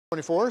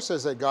24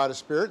 says that God is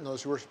spirit, and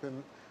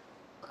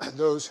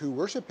those who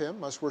worship him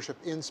must worship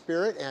in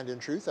spirit and in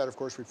truth. That, of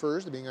course,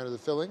 refers to being under the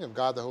filling of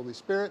God the Holy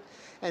Spirit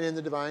and in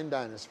the divine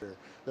dynasphere.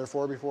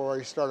 Therefore, before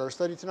we start our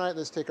study tonight,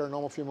 let's take our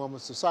normal few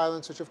moments of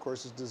silence, which, of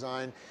course, is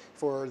designed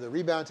for the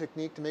rebound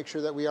technique to make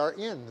sure that we are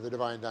in the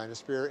divine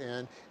dynasphere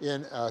and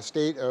in a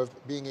state of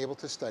being able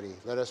to study.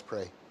 Let us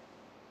pray.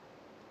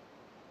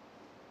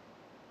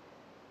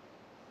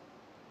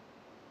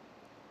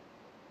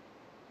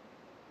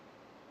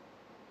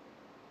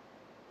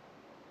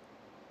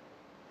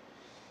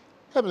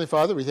 Heavenly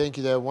Father, we thank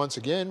you that once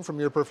again, from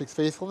your perfect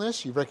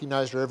faithfulness, you've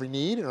recognized our every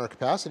need and our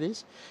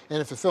capacities, and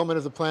in fulfillment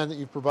of the plan that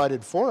you've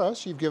provided for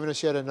us, you've given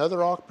us yet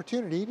another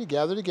opportunity to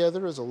gather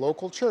together as a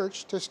local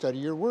church to study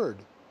your word.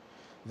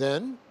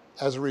 Then,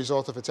 as a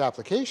result of its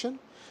application,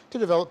 to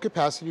develop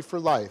capacity for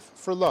life,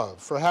 for love,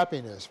 for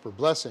happiness, for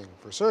blessing,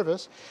 for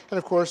service, and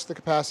of course the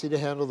capacity to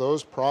handle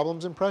those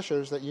problems and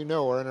pressures that you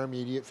know are in our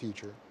immediate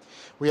future.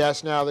 We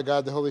ask now that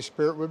God the Holy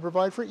Spirit would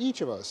provide for each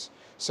of us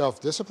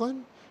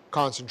self-discipline,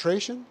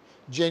 concentration,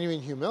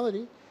 genuine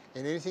humility,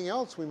 and anything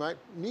else we might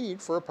need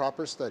for a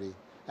proper study.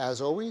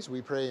 As always, we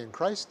pray in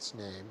Christ's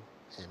name.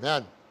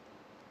 Amen.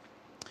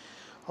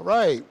 All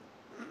right.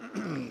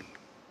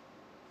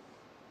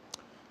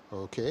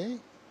 Okay.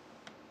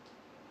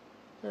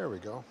 There we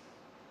go.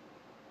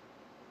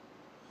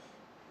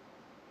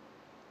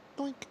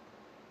 Doink.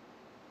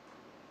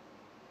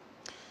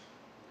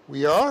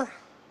 We are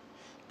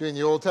doing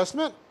the Old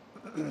Testament.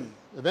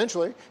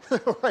 Eventually.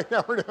 Right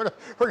now we're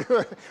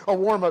doing a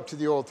warm-up to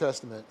the Old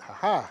Testament.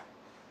 Ha-ha.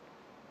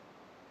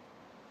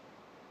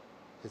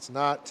 It's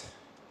not...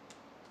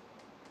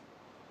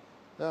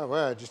 Oh,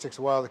 well, it just takes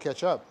a while to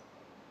catch up.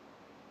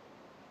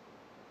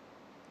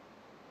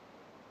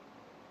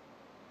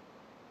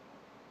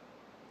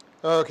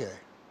 Okay.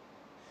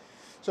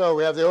 So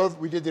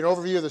we did an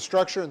overview of the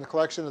structure and the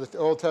collection of the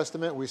Old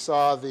Testament. We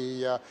saw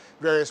the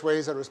various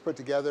ways that it was put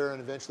together,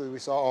 and eventually we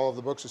saw all of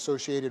the books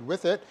associated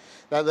with it.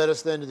 That led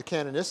us then to the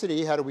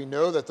canonicity. How do we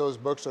know that those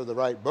books are the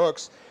right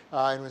books?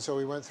 And so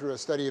we went through a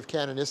study of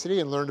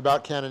canonicity and learned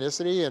about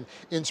canonicity and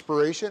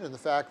inspiration and the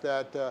fact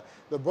that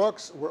the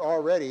books were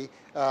already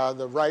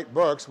the right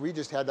books. We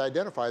just had to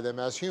identify them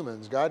as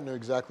humans. God knew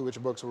exactly which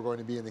books were going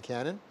to be in the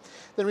canon.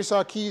 Then we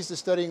saw keys to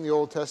studying the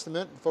Old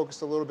Testament,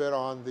 focused a little bit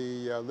on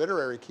the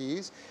literary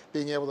keys,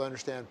 being able to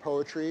understand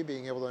poetry,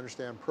 being able to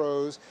understand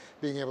prose,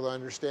 being able to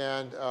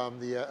understand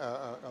the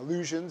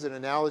allusions and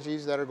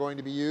analogies that are going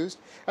to be used,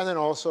 and then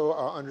also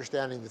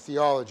understanding the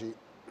theology.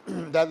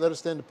 That led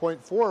us then to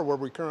point 4, where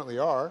we currently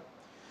are,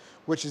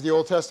 which is the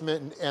Old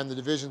Testament and the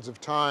divisions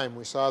of time.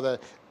 We saw the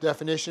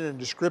definition and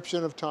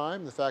description of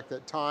time, the fact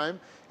that time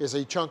is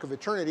a chunk of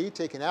eternity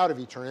taken out of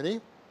eternity,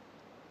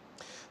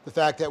 the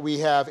fact that we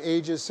have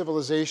ages,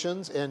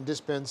 civilizations, and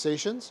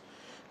dispensations.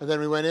 And then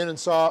we went in and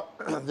saw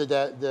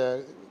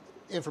the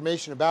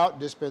information about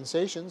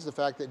dispensations, the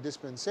fact that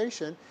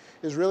dispensation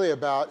is really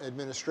about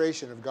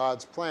administration of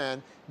God's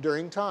plan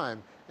during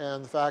time,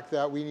 and the fact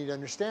that we need to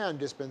understand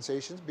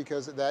dispensations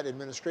because that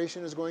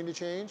administration is going to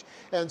change,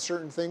 and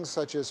certain things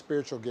such as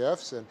spiritual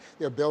gifts and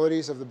the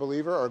abilities of the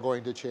believer are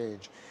going to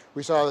change.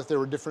 We saw that there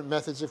were different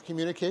methods of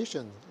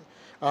communication,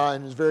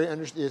 and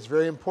it's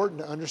very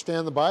important to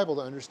understand the Bible,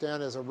 to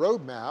understand as a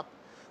roadmap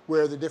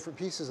where the different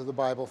pieces of the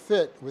Bible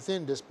fit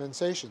within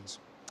dispensations.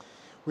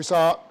 We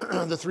saw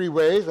the 3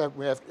 ways.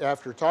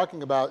 After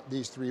talking about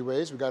these 3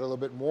 ways, we got a little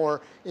bit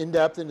more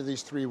in-depth into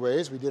these 3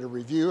 ways. We did a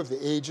review of the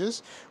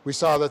ages. We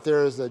saw that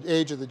there is the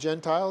age of the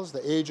Gentiles,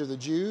 the age of the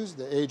Jews,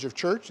 the age of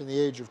church, and the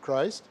age of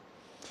Christ.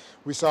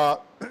 We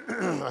saw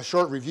a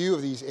short review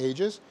of these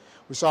ages.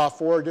 We saw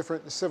 4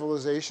 different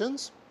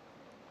civilizations,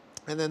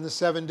 and then the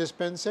 7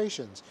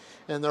 dispensations.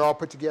 And they're all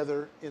put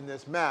together in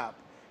this map.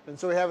 And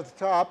so we have at the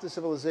top the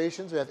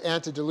civilizations. We have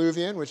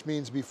antediluvian, which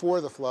means before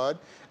the flood.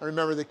 And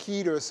remember, the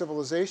key to a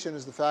civilization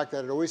is the fact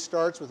that it always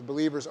starts with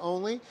believers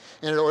only,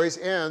 and it always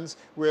ends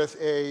with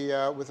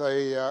a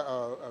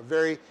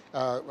very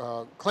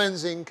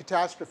cleansing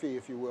catastrophe,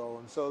 if you will.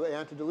 And so the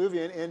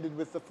antediluvian ended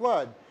with the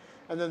flood.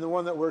 And then the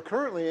one that we're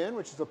currently in,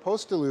 which is the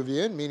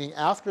postdiluvian, meaning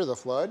after the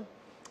flood.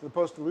 The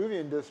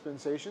postdiluvian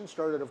dispensation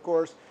started, of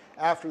course,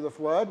 after the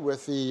flood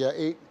with the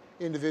 8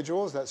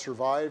 individuals that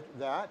survived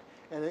that.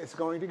 And it's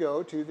going to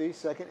go to the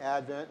second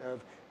advent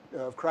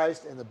of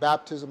Christ and the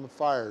baptism of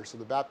fire. So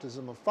the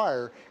baptism of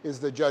fire is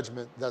the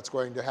judgment that's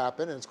going to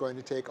happen, and it's going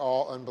to take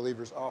all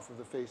unbelievers off of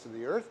the face of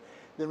the earth.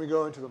 Then we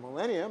go into the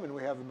millennium, and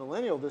we have the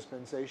millennial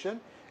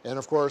dispensation. And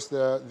of course,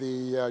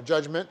 the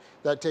judgment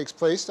that takes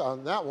place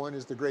on that one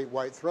is the great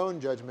white throne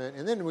judgment.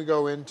 And then we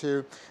go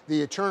into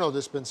the eternal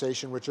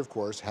dispensation, which of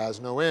course has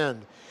no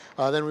end.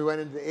 Then we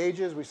went into the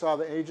ages. We saw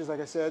the ages,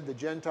 like I said, the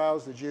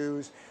Gentiles, the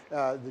Jews,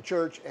 the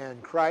church,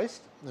 and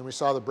Christ. And we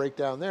saw the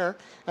breakdown there.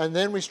 And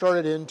then we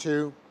started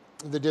into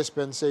the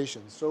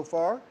dispensations. So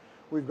far,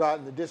 we've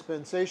gotten the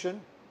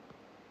dispensation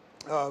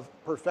of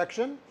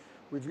perfection.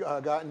 We've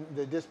gotten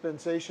the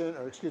dispensation,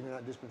 or excuse me,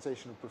 not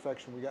dispensation of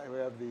perfection. We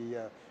have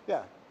the,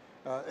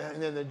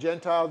 and then the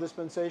Gentile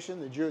dispensation,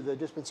 the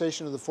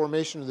dispensation of the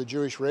formation of the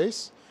Jewish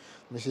race,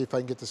 Let me see if I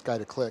can get this guy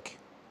to click.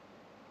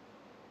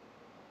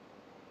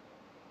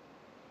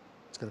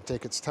 It's going to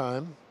take its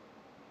time.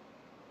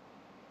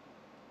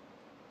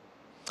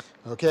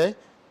 Okay.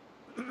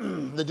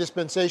 The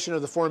dispensation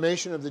of the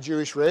formation of the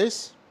Jewish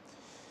race.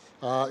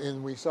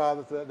 And we saw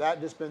that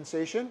that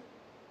dispensation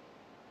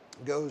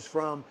goes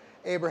from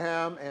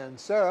Abraham and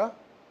Sarah,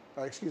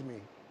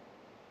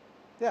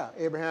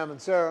 Abraham and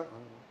Sarah,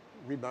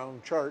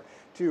 rebound chart,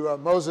 to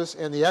Moses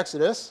and the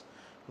Exodus,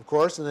 of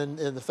course, and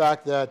then the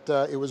fact that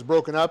it was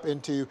broken up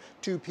into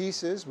two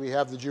pieces. We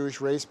have the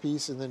Jewish race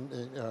piece, and then,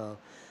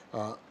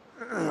 I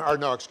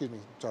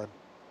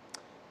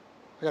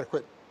got to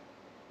quit.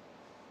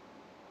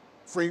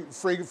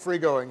 Free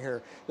going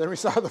here. Then we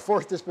saw the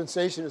fourth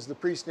dispensation is the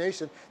priest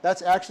nation.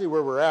 That's actually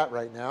where we're at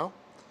right now.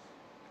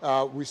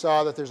 We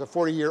saw that there's a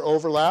 40-year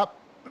overlap.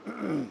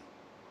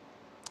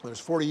 There's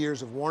 40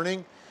 years of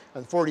warning,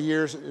 and 40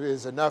 years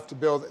is enough to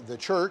build the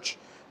church.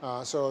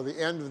 So the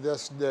end of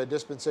this, the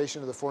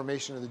dispensation of the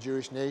formation of the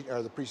Jewish nation,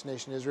 or the priest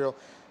nation Israel,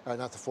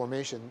 not the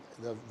formation,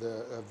 of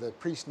the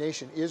priest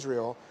nation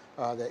Israel,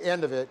 the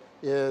end of it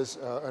is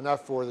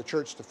enough for the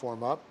church to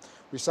form up.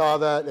 We saw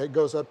that it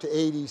goes up to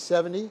AD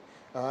 70,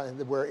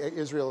 and where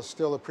Israel is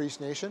still a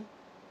priest nation.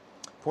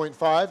 Point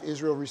 5,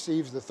 Israel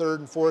receives the third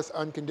and fourth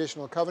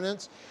unconditional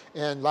covenants.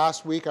 And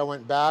last week I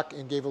went back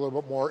and gave a little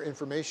bit more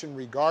information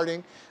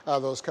regarding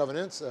those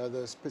covenants,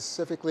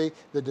 specifically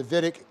the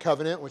Davidic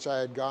covenant, which I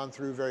had gone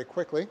through very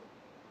quickly.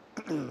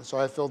 So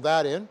I filled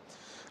that in.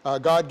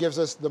 God gives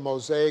us the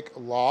Mosaic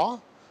law.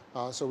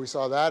 So we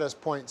saw that as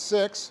point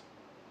 6.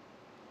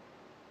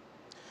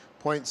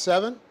 Point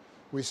 7.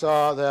 We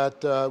saw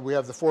that we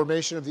have the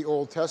formation of the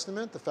Old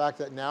Testament, the fact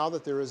that now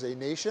that there is a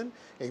nation,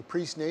 a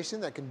priest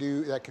nation that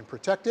can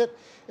protect it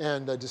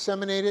and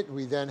disseminate it.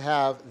 We then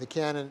have the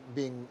canon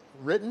being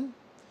written.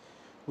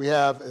 We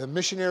have a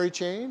missionary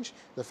change,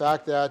 the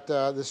fact that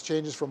this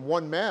changes from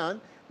one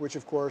man, which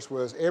of course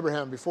was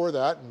Abraham before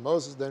that, and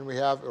Moses. Then we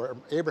have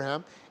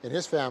Abraham and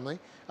his family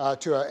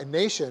to a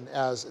nation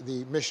as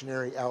the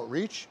missionary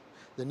outreach,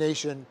 the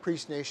nation,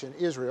 priest nation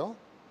Israel.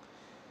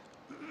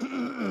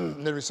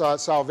 And then we saw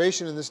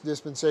salvation in this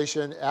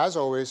dispensation, as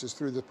always, is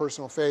through the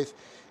personal faith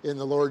in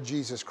the Lord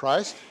Jesus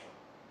Christ.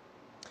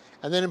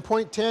 And then in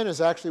point 10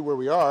 is actually where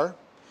we are.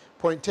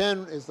 Point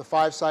 10 is the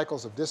 5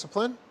 cycles of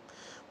discipline.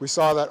 We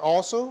saw that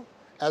also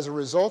as a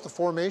result of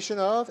formation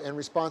of and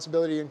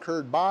responsibility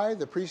incurred by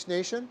the priest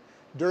nation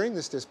during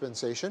this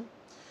dispensation.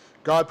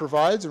 God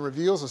provides and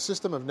reveals a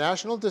system of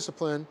national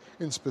discipline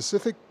in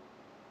specific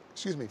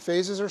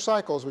phases or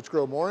cycles which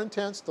grow more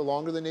intense the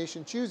longer the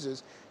nation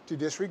chooses to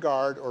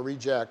disregard or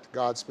reject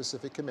God's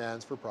specific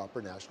commands for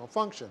proper national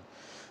function.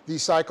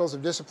 These cycles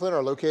of discipline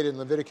are located in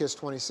Leviticus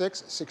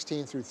 26,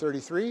 16 through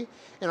 33,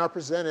 and are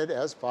presented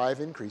as 5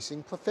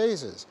 increasing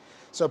phases.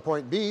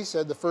 Subpoint B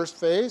said the first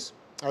phase,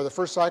 or the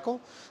first cycle,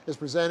 is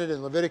presented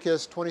in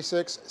Leviticus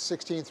 26,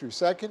 16 through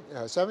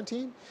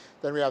 17.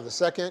 Then we have the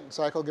second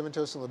cycle given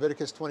to us in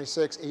Leviticus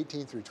 26,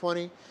 18 through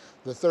 20.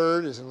 The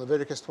third is in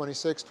Leviticus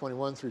 26,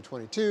 21 through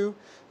 22.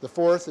 The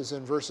fourth is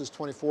in verses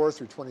 24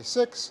 through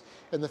 26.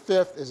 And the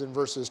fifth is in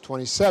verses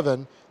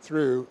 27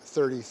 through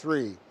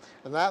 33.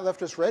 And that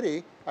left us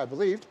ready, I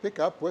believe, to pick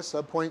up with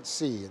subpoint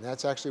C. And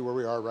that's actually where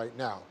we are right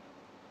now.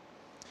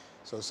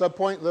 So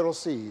subpoint little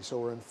c. So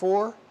we're in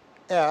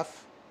 4F,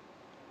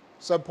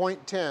 subpoint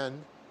 10,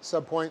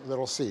 subpoint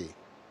little c.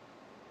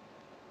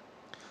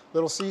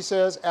 Little c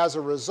says, as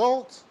a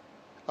result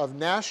of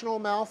national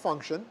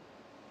malfunction,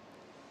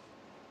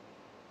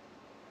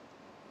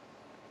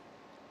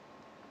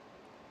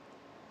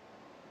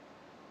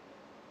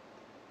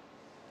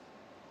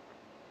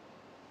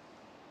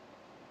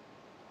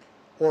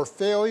 or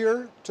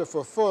failure to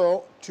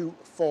fulfill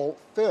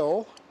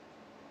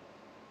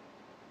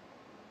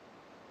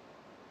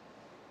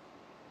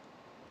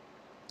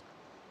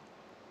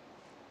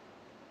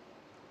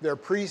their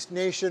priest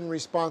nation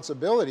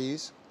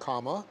responsibilities,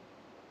 comma,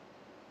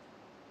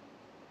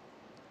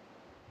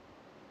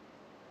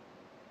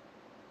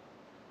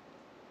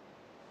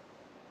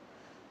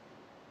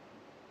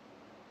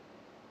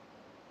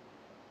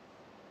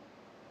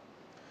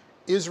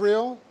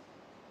 Israel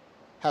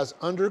has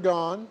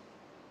undergone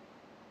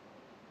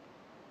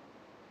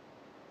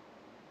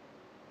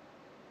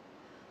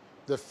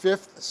the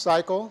 5th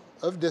cycle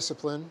of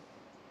discipline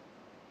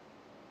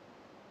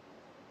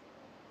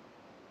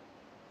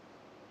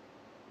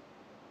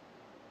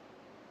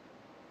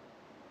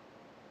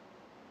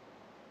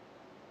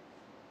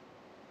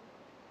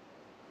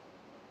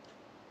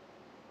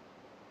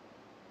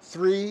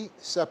three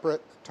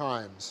separate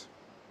times,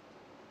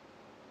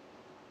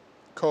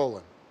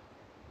 colon.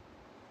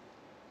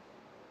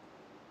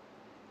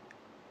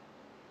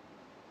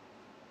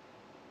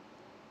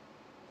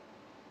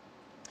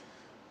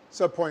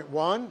 Subpoint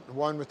 1,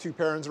 one with 2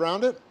 parens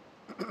around it.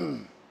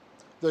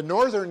 The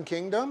northern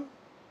kingdom,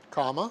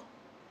 comma,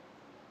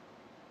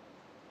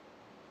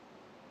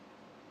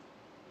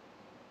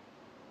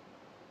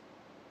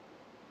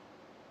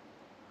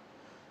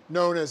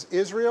 known as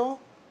Israel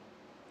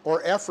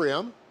or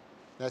Ephraim,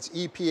 that's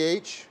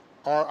Ephraim,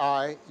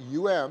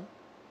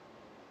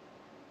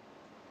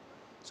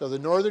 So the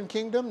northern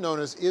kingdom, known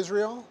as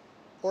Israel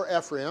or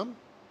Ephraim,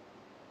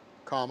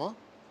 comma,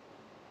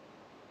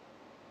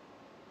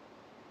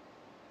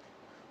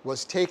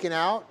 was taken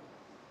out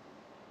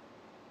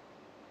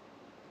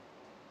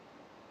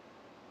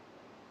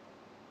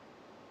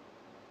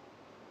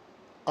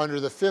under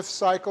the fifth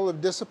cycle of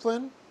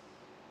discipline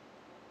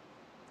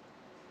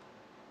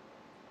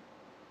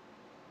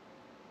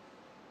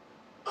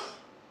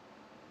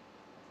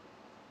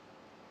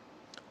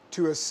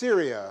to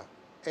Assyria,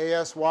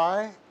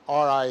 Asyria.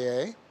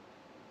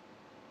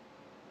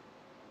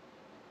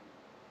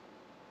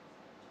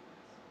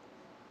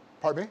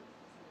 Pardon me?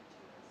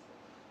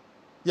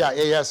 Yeah,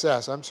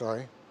 ASS, I'm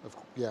sorry.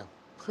 Yeah.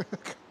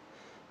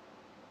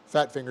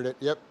 Fat fingered it,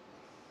 yep.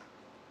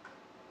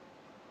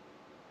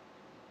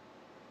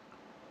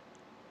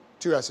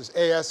 Two S's,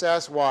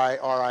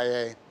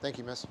 Asyria. Thank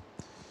you, miss.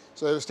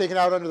 So it was taken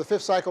out under the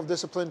fifth cycle of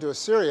discipline to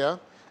Assyria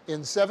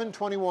in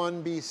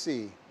 721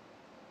 BC.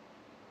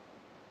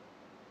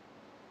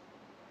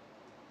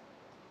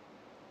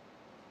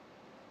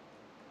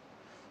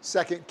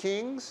 Second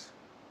Kings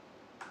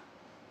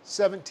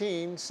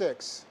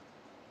 17:6.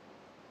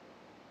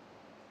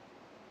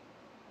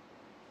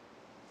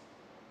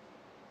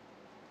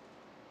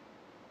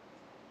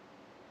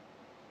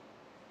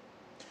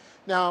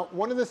 Now,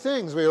 one of the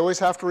things we always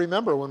have to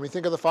remember when we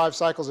think of the 5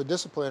 cycles of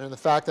discipline and the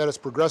fact that it's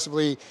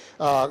progressively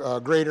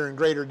greater and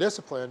greater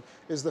discipline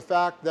is the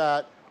fact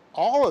that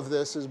all of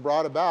this is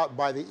brought about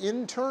by the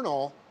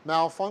internal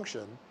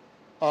malfunction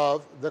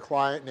of the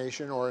client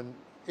nation, or in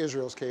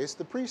Israel's case,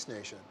 the priest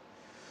nation.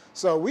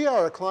 So we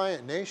are a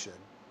client nation.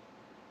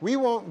 We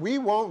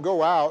won't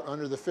go out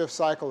under the 5th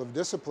cycle of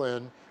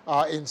discipline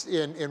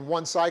in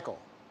one cycle.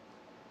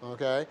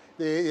 Okay?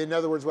 In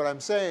other words, what I'm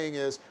saying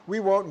is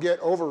we won't get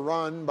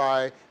overrun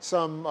by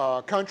some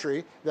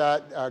country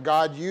that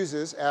God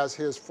uses as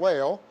his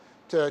flail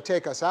to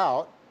take us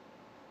out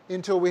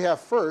until we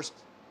have first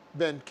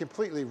been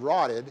completely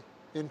rotted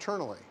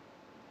internally.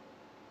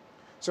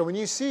 So when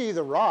you see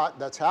the rot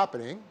that's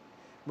happening,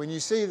 when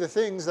you see the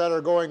things that are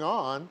going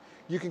on,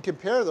 you can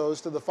compare those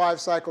to the 5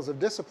 cycles of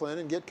discipline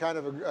and get kind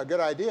of a good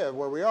idea of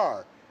where we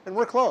are. And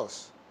we're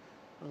close.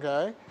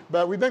 Okay?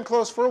 But we've been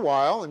close for a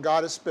while, and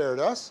God has spared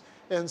us,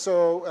 and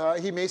so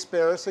he may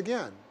spare us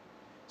again.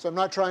 So I'm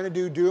not trying to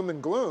do doom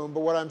and gloom,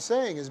 but what I'm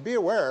saying is be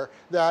aware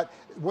that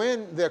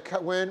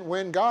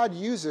when God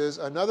uses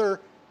another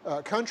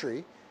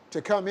country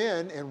to come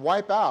in and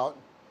wipe out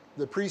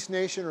the priest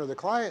nation or the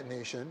client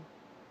nation,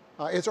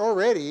 it's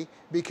already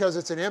because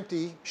it's an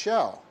empty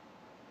shell.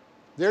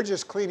 They're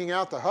just cleaning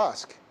out the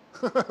husk.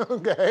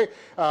 Okay?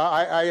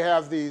 I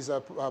have these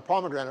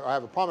pomegranate. I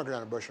have a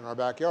pomegranate bush in our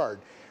backyard.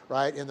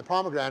 Right? In the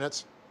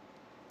pomegranates,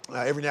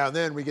 every now and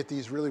then we get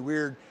these really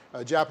weird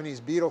Japanese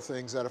beetle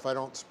things that if I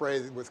don't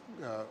spray with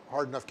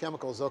hard enough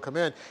chemicals, they'll come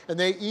in. And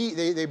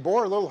they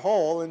bore a little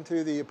hole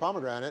into the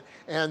pomegranate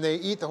and they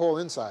eat the whole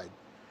inside.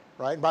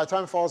 Right? And by the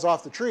time it falls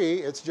off the tree,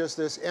 it's just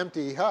this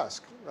empty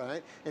husk.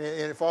 Right? And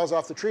it falls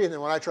off the tree, and then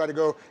when I try to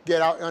go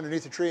get out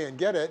underneath the tree and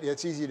get it,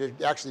 it's easy to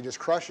actually just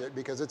crush it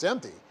because it's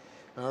empty.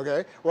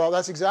 Okay? Well,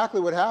 that's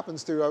exactly what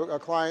happens to a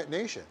client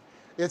nation.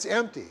 It's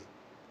empty.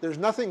 There's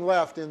nothing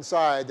left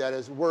inside that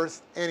is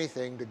worth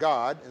anything to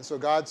God, and so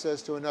God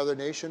says to another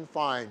nation,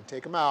 fine,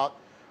 take them out,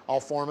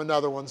 I'll form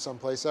another one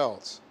someplace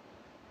else.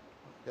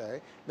 Okay?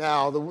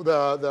 Now,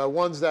 the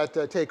ones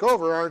that take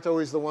over aren't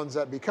always the ones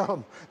that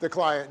become the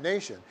client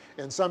nation.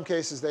 In some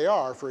cases they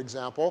are. For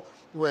example,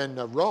 when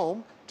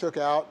Rome took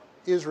out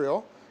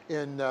Israel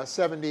in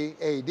 70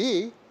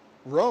 AD,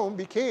 Rome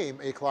became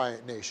a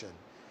client nation.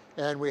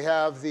 And we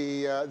have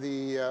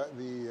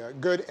the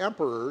good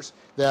emperors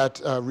that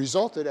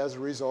resulted as a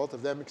result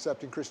of them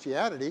accepting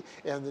Christianity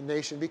and the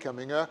nation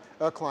becoming a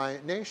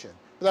client nation.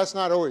 But that's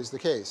not always the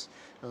case.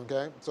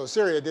 Okay? So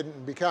Syria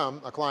didn't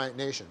become a client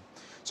nation.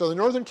 So the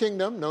northern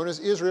kingdom, known as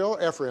Israel,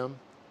 Ephraim,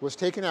 was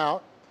taken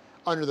out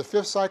under the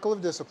 5th cycle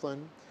of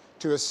discipline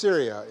to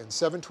Assyria in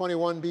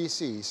 721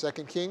 BC,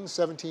 2 Kings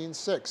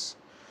 17:6.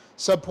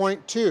 Subpoint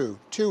 2,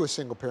 2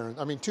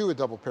 with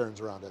double parents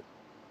around it.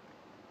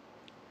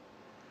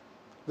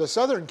 The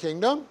southern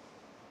kingdom,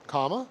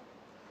 comma,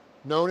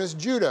 known as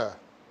Judah,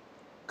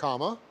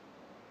 comma,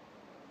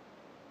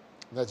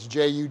 that's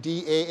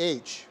Judah.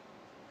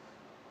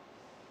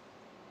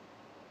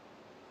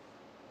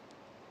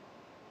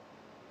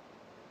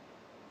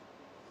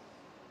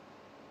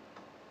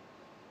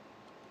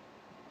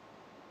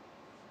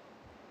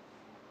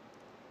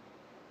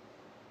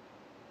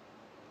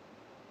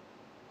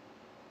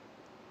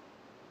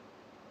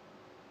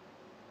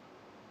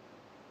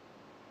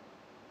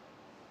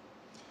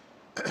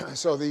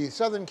 So the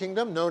southern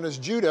kingdom, known as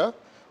Judah,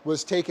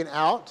 was taken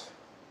out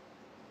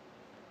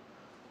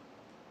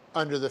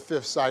under the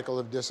 5th cycle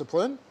of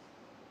discipline.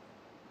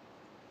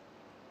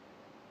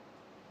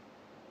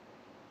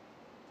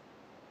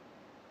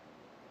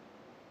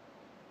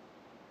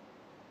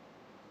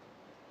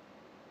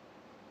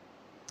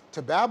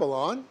 To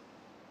Babylon.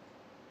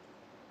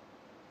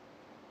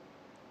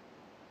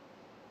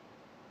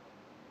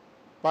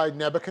 By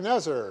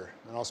Nebuchadnezzar,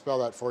 and I'll spell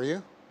that for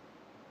you.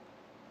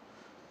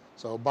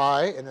 So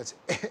by, and it's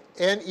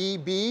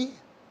Nebuchadnezzar.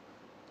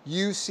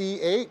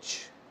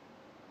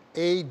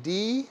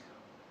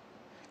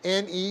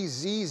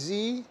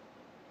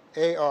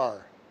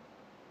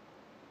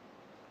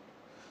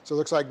 So it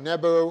looks like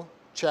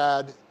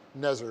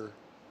Nebuchadnezzar.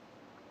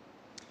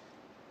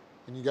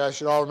 And you guys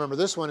should all remember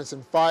this one. It's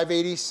in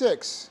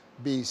 586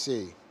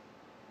 BC.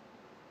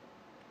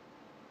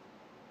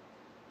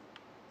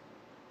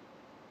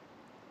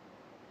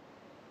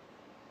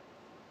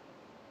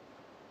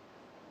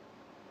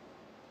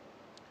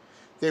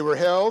 They were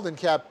held in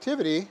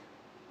captivity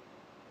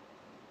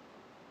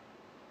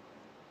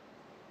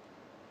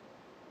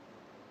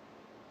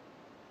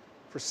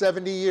for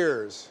 70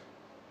 years.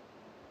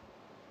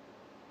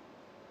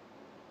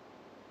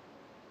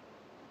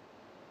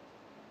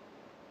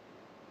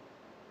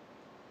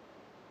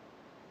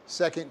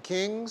 Second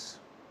Kings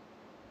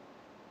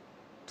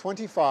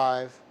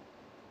 25,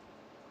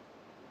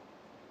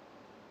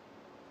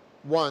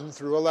 1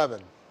 through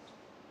 11.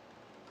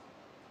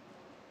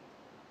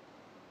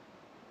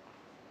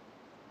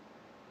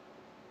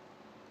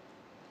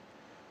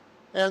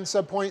 And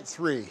subpoint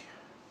 3.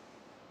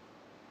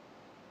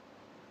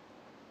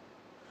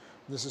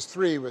 This is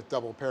 3 with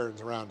double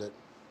parens around it.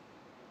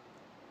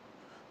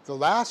 The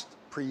last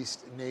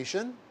priest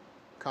nation,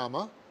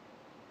 comma,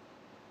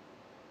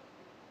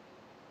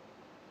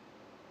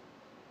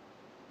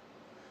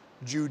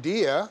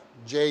 Judea,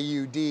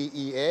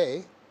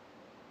 Judea,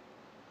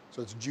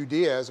 so it's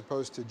Judea as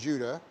opposed to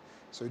Judah.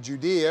 So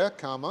Judea,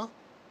 comma,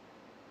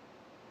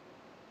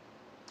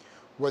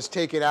 was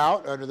taken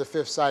out under the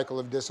 5th cycle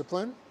of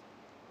discipline.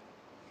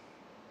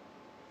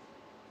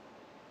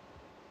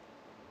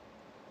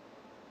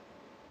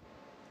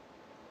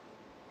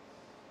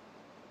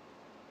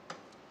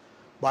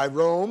 By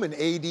Rome in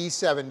AD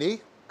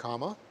 70,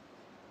 comma,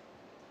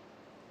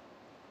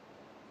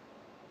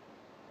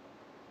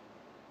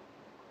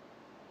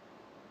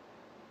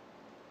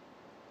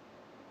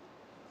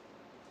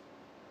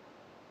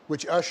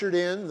 which ushered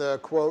in the,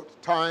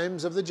 quote,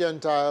 times of the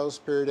Gentiles,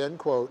 period, end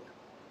quote.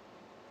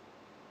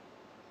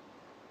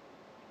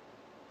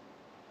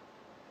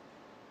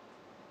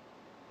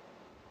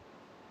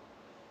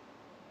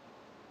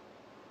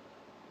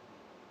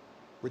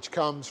 Which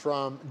comes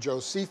from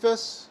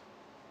Josephus,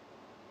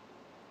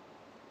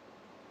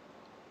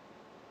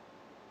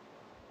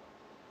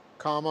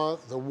 comma,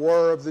 the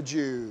War of the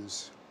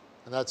Jews.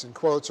 And that's in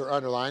quotes or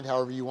underlined,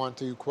 however you want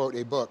to quote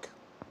a book.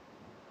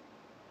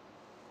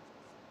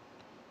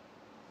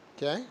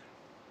 Okay?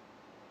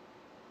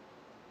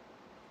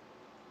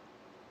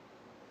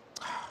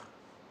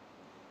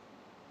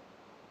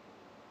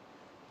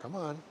 Come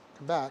on,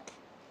 come back.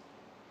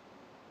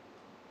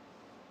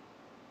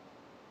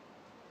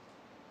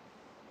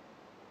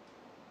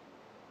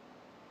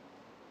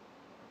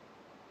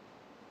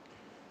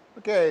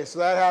 Okay, so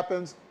that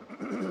happens.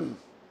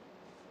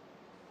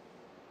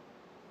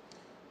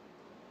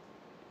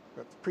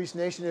 The priest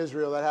nation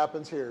Israel, that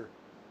happens here.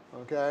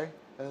 Okay?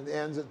 And it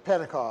ends at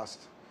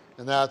Pentecost.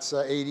 And that's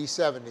AD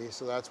 70,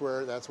 so that's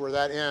where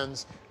that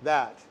ends.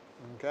 That,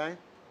 okay?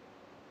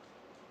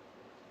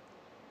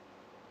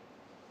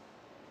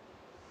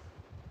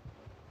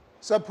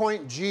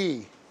 Subpoint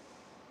G.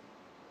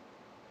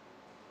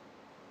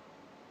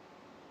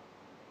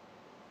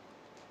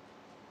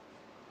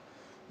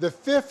 The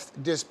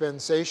 5th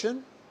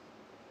dispensation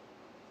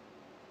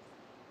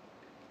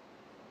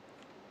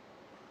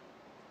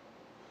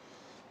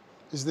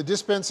is the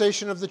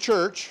dispensation of the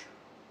church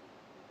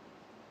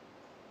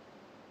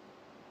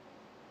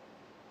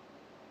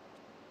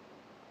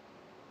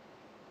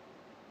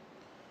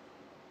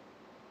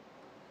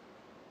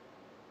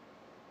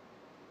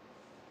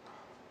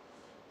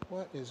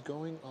What is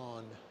going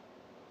on?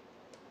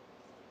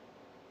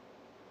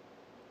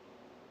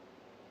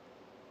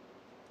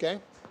 Okay,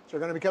 so we're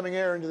going to be coming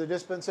here into the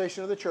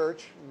dispensation of the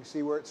church. You can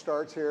see where it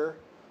starts here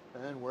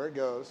and where it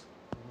goes.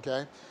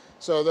 Okay,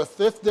 so the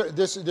 5th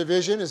this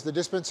division is the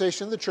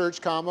dispensation of the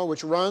church, comma,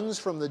 which runs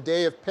from the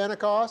day of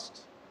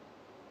Pentecost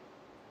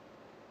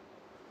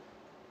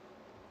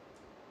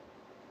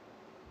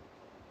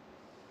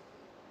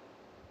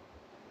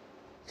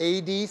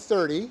AD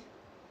 30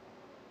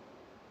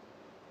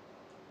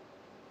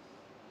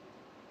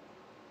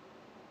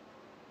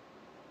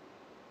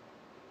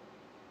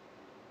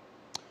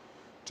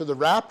 to the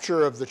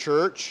rapture of the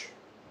church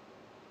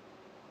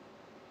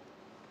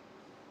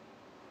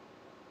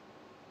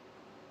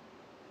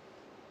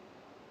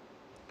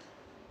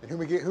and who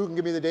can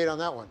give me the date on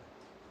that one?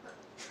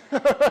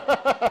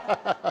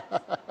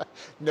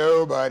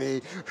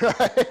 Nobody,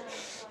 right?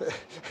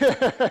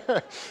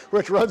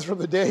 Which runs from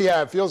the day,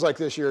 yeah, it feels like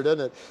this year,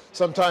 doesn't it?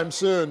 Sometime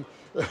soon,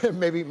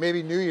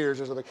 maybe New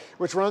Year's or something.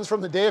 Which runs from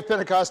the day of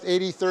Pentecost,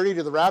 AD 30,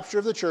 to the rapture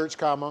of the church,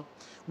 comma,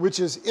 which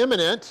is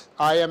imminent,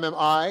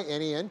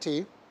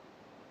 IMMINENT,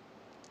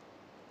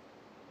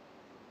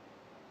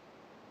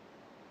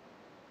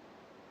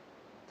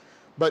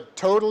 but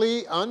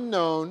totally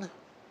unknown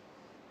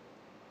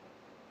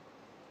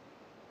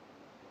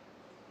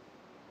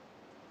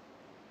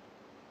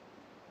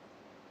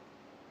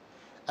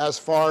as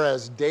far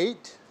as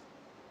date,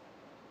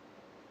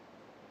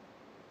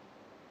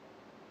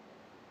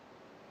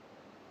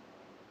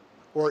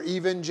 or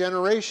even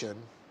generation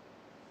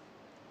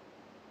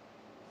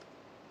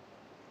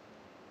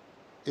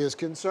is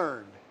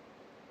concerned.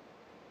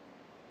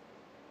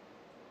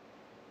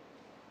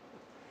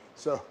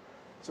 So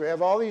we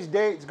have all these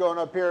dates going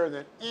up here, and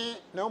then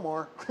no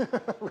more.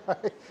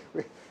 Right?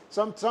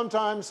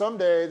 Sometime,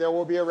 someday, there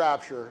will be a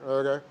rapture.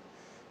 Okay,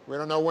 we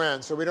don't know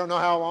when, so we don't know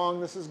how long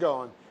this is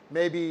going.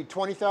 Maybe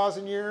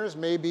 20,000 years,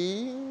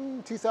 maybe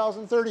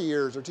 2,030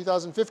 years, or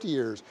 2,050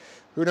 years.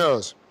 Who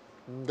knows?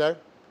 Okay.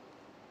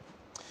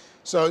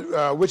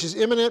 So, which is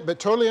imminent but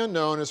totally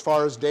unknown as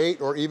far as date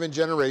or even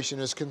generation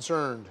is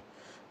concerned.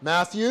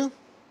 Matthew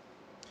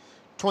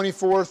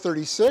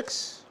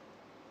 24:36,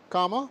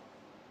 comma.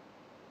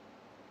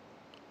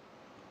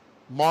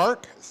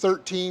 Mark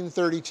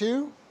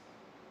 13:32.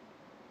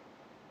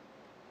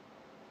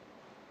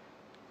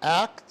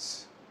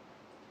 Acts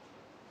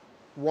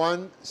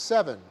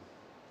 1:7,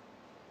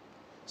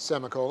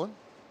 semicolon.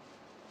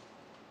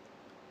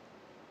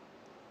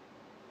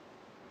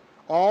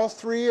 All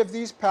three of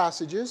these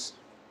passages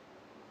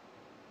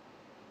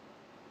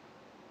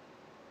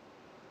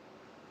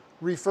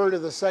refer to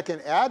the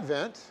second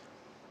advent,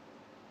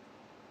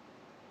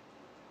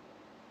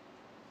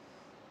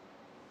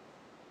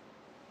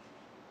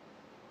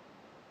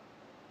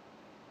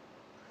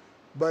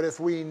 but if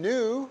we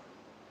knew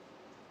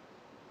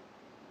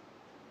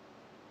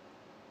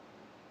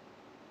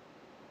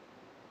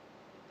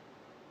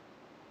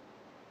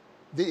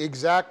the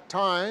exact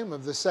time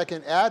of the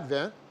second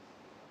advent,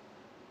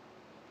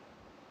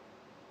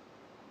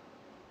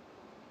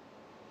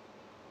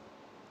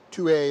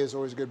 (2A is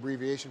always a good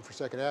abbreviation for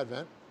second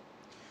advent),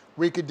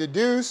 we could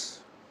deduce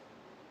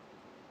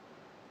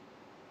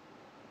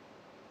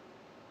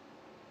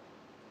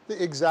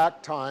the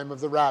exact time of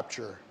the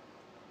rapture.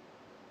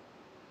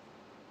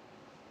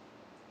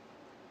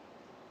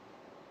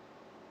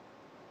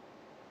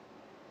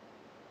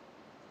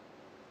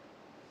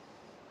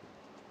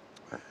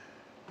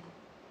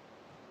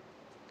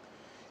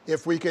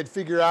 If we could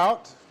figure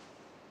out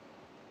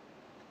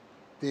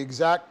the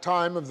exact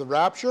time of the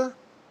rapture,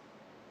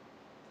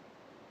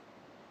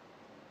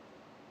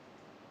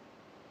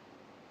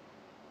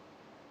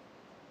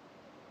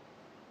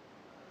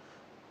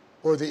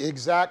 or the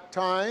exact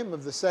time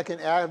of the second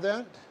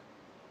advent,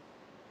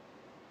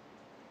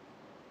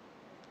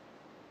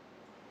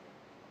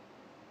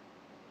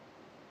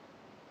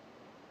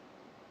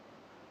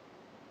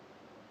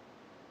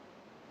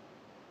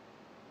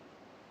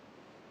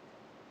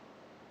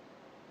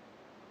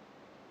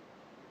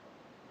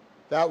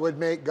 that would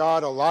make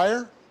God a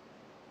liar,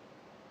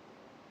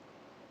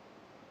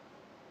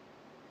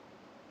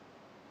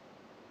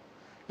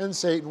 and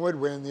Satan would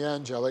win the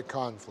angelic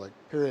conflict,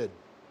 period.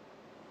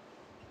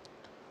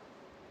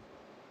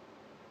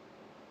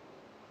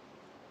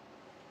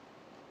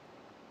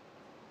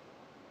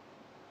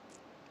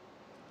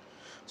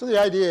 So the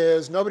idea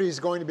is nobody's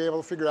going to be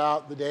able to figure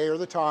out the day or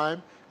the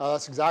time.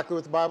 That's exactly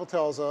what the Bible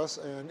tells us.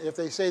 And if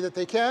they say that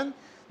they can,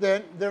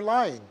 then they're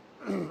lying.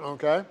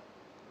 Okay?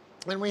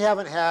 And we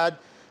haven't had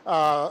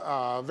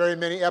very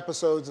many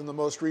episodes in the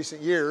most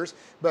recent years,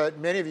 but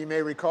many of you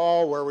may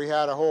recall where we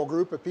had a whole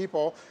group of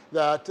people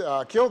that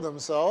killed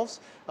themselves,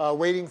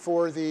 waiting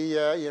for the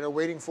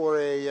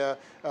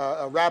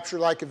a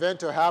rapture-like event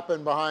to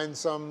happen behind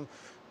some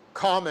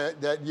comet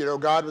that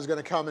God was going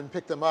to come and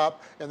pick them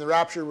up, and the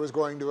rapture was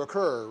going to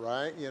occur,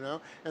 right?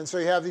 And so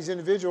you have these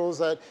individuals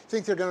that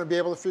think they're going to be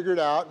able to figure it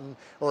out, and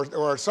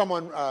or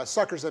someone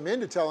suckers them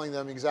into telling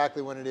them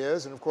exactly when it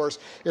is. And of course,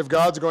 if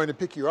God's going to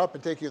pick you up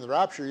and take you in the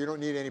rapture, you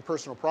don't need any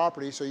personal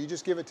property, so you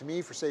just give it to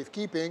me for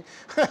safekeeping.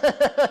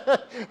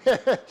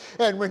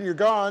 And when you're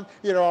gone,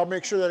 I'll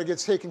make sure that it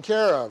gets taken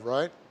care of,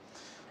 right?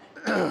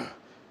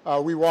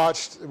 We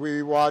watched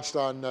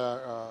on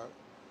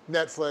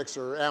Netflix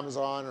or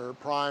Amazon or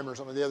Prime or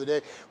something the other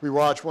day. We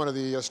watched one of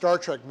the Star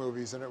Trek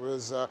movies, and it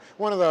was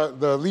one of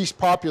the least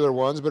popular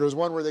ones, but it was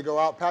one where they go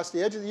out past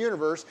the edge of the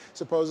universe,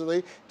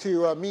 supposedly,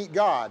 to meet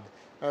God.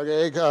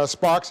 Okay,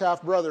 Spock's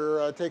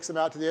half-brother takes them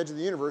out to the edge of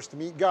the universe to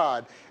meet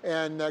God,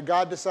 and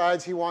God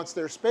decides he wants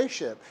their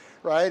spaceship,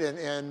 right?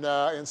 And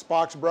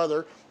Spock's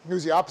brother,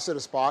 who's the opposite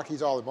of Spock,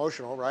 he's all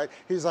emotional, right?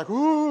 He's like,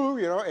 ooh,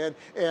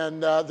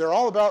 and they're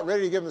all about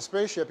ready to give him the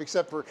spaceship,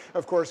 except for,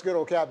 of course, good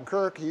old Captain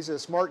Kirk. He's a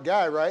smart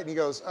guy, right? And he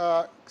goes,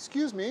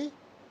 excuse me,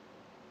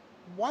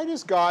 why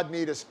does God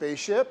need a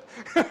spaceship?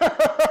 And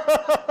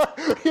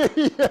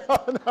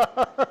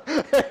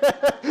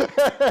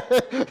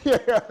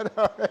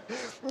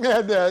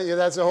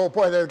that's the whole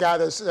point. The guy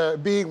that's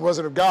being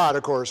wasn't of God,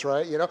 of course,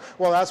 right?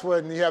 Well, that's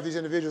when you have these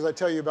individuals that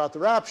tell you about the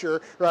rapture,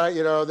 right?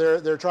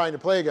 They're trying to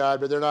play God,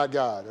 but they're not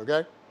God.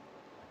 Okay.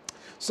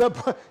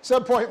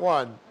 Subpoint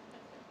 1.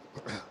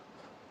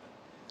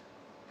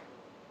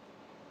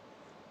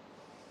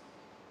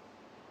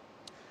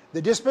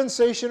 The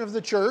dispensation of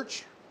the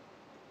church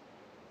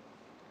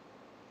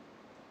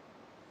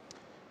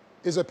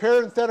is a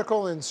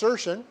parenthetical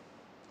insertion,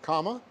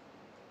 comma,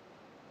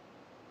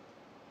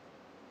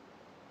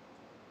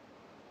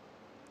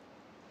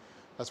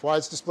 that's why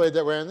it's displayed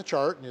that way on the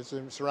chart, and it's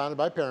surrounded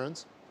by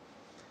parens.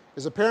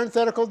 is a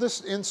parenthetical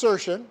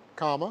insertion,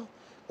 comma,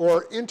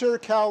 or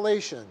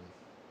intercalation,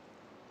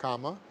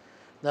 comma.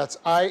 That's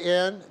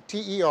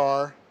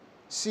intercalation.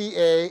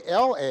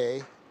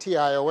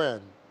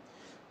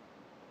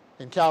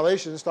 And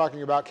calation is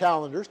talking about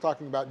calendars,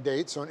 talking about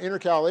dates. So an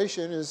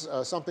intercalation is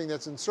something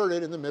that's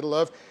inserted in the middle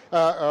of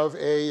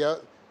a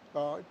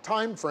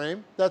time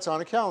frame that's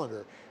on a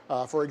calendar.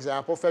 For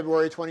example,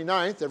 February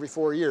 29th every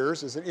 4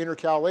 years is an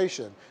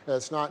intercalation.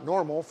 It's not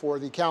normal for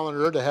the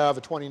calendar to have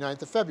a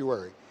 29th of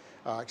February,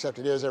 except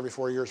it is every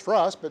 4 years for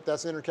us, but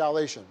that's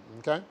intercalation,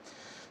 okay?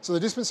 So the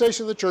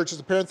dispensation of the church is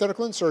a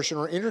parenthetical insertion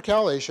or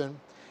intercalation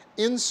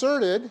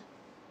inserted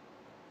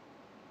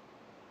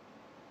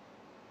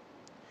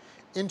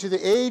into the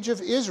age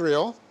of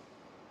Israel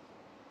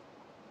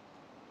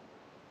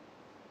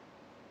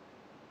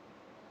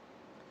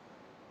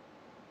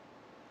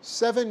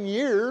seven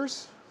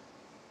years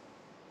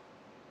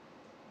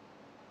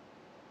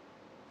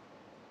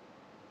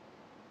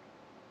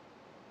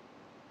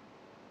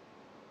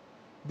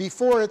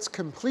before its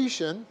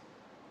completion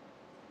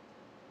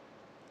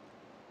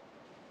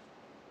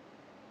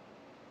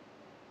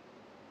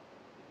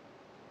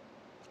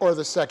or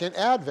the second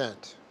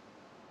advent.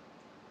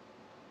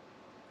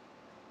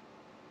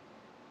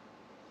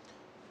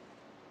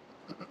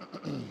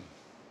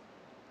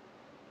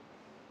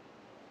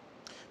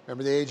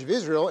 Remember, the age of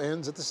Israel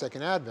ends at the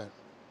second advent.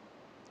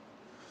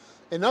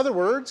 In other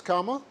words,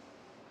 comma,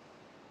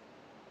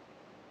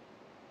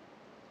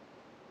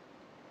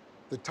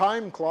 the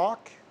time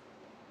clock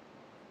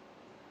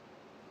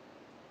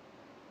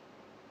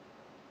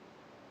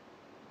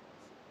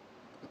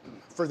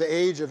for the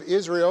age of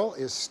Israel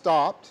is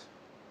stopped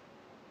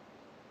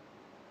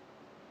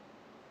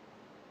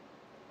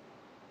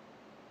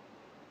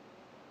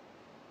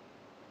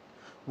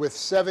with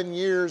 7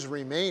 years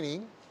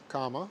remaining,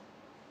 comma,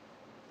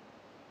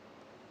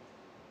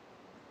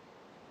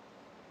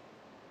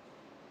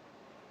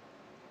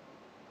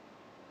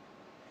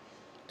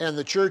 and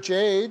the church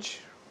age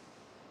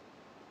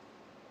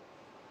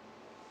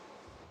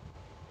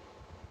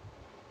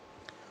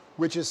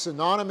which is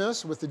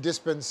synonymous with the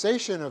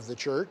dispensation of the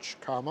church,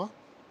 comma,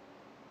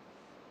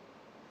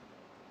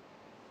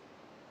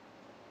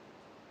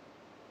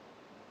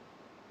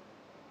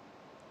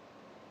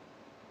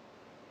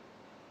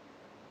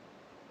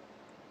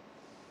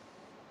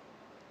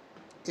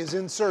 is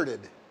inserted,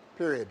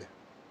 period.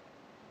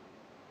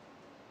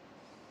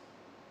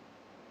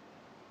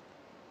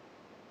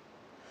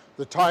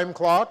 The time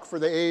clock for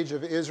the age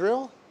of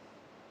Israel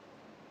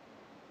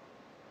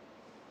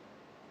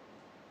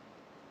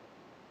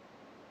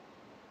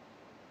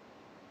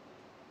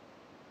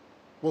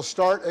will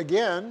start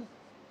again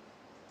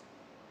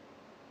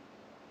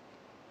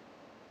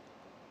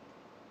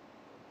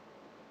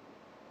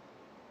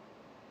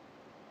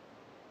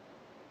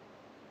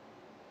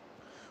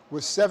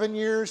with 7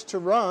 years to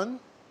run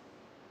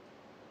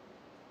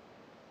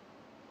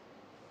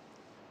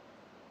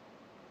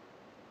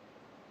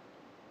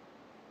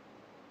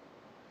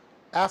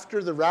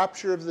after the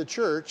rapture of the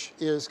church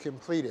is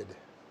completed.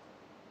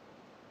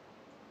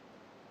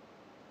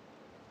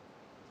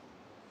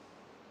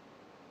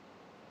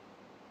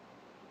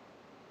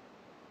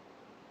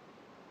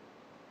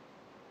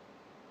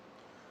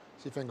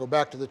 See if I can go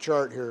back to the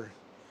chart here.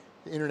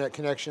 The internet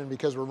connection,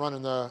 because we're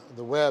running the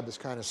web, is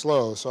kind of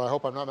slow. So I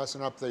hope I'm not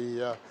messing up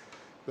the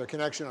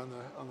connection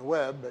on the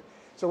web. But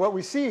so what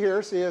we see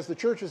here, see, as the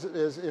church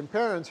is in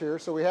parents here.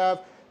 So we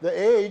have the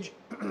age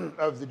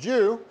of the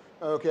Jew,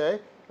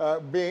 okay,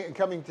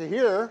 coming to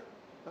here,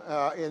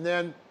 and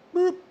then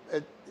boop,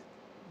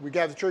 we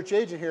got the church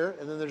age in here,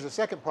 and then there's a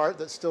second part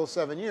that's still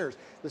 7 years.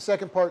 The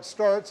second part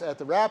starts at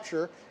the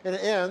rapture and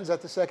it ends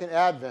at the second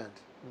advent.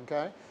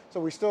 Okay, so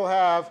we still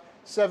have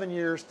 7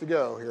 years to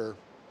go here.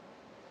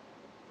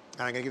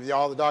 And I'm going to give you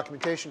all the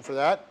documentation for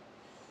that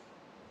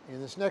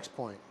in this next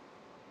point.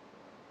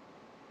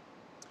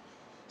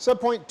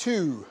 Subpoint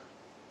 2.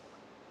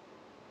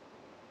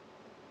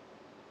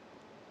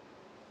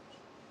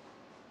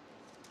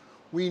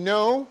 We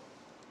know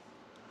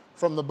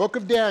from the book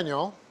of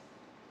Daniel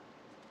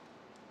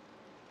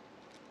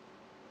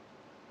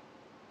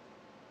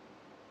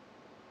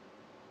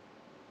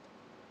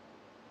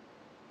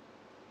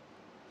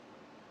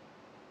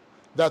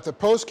that the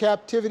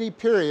post-captivity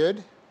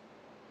period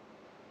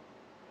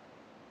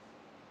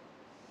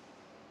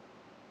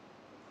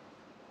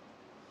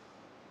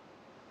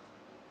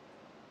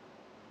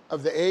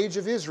of the age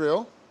of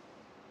Israel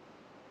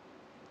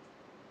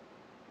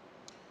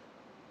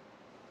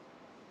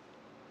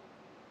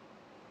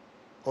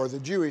or the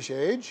Jewish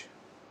age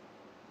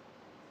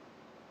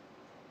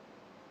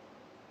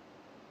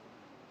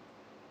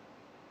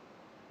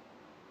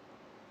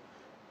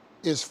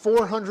is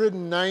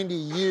 490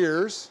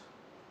 years,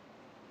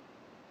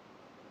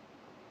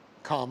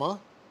 comma,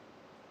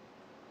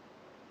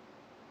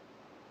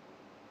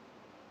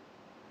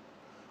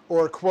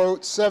 or,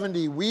 quote,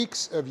 70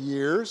 weeks of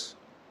years,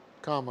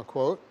 comma,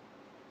 quote,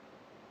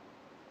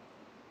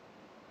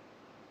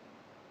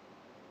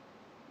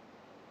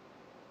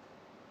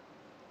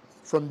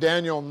 from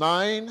Daniel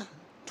 9,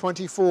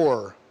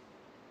 9:24.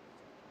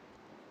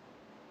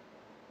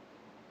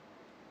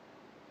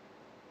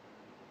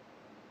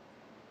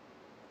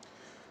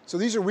 So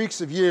these are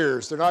weeks of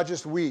years. They're not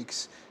just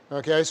weeks.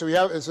 Okay, so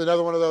it's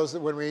another one of those that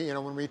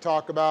when we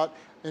talk about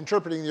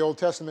interpreting the Old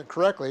Testament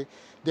correctly,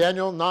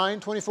 Daniel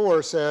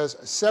 9:24 says,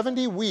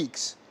 70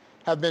 weeks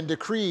have been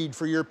decreed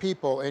for your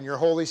people and your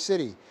holy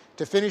city,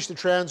 to finish the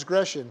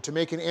transgression, to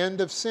make an end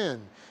of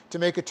sin, to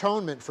make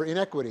atonement for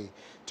iniquity,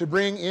 to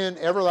bring in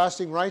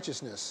everlasting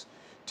righteousness,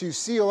 to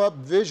seal up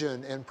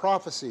vision and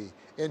prophecy,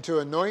 and to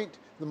anoint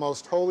the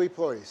most holy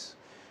place.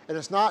 And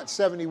it's not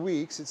 70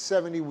 weeks, it's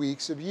 70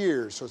 weeks of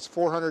years, so it's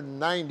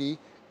 490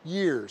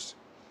 years.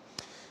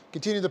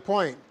 Continue the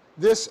point.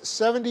 This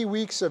 70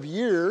 weeks of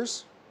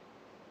years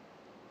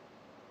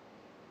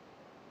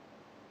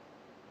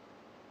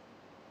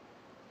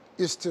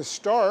is to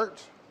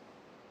start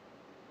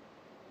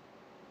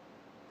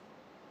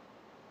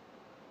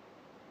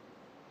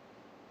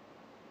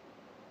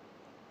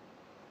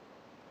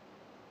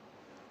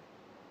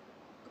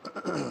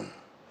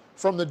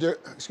from the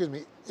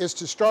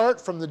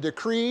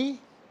decree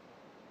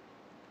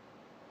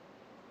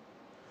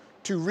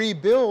to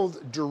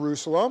rebuild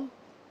Jerusalem,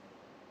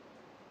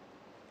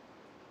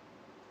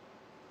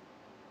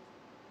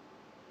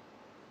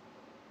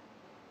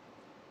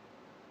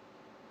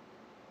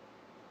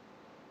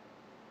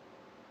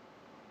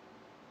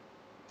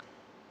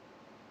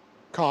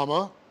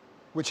 comma,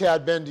 which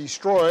had been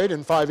destroyed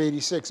in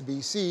 586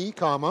 BC,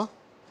 comma,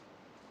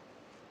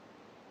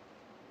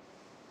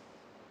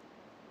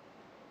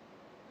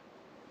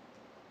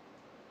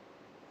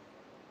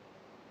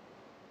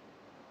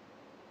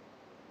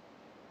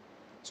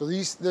 so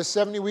this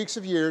 70 weeks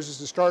of years is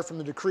to start from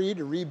the decree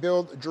to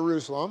rebuild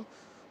Jerusalem.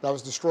 That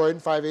was destroyed in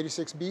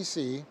 586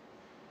 BC,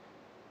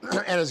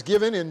 and is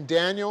given in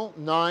Daniel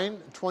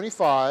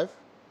 9:25.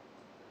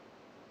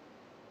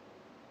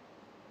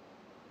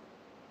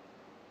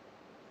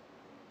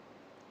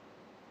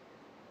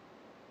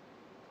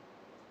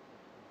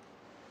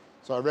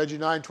 So I read you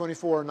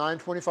 9:24.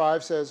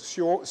 9:25 says,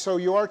 so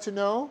you are to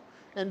know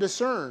and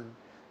discern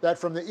that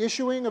from the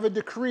issuing of a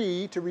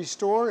decree to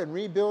restore and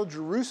rebuild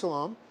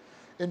Jerusalem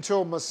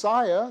until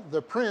Messiah,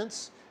 the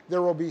Prince,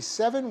 there will be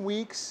 7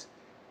 weeks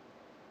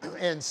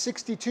and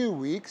 62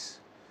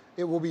 weeks.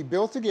 It will be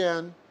built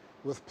again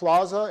with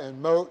plaza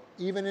and moat,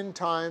 even in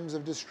times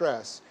of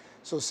distress.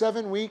 So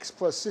 7 weeks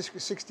plus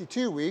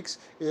 62 weeks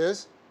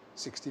is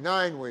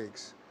 69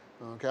 weeks.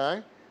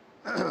 Okay?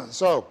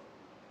 So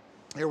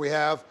here we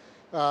have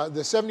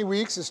the 70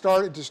 weeks to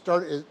start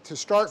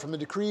from the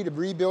decree to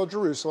rebuild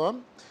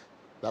Jerusalem.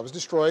 That was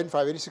destroyed in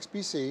 586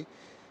 BC.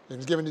 It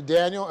was given in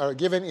Daniel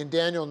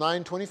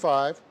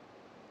 9:25,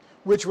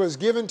 which was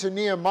given to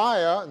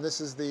Nehemiah, and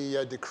this is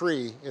the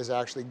decree, is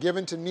actually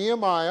given to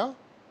Nehemiah.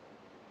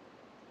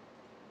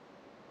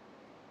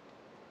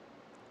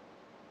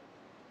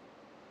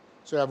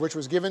 So you have which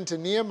was given to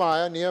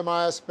Nehemiah.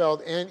 Nehemiah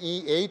spelled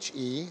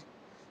Nehemiah.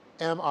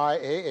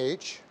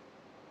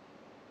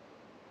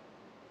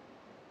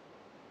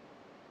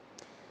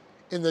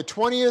 In the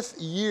 20th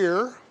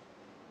year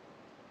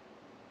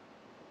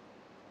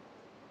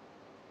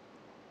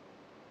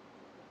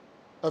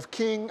of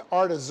King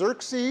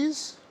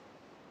Artaxerxes,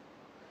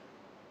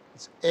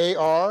 it's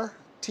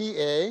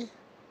Artaxerxes,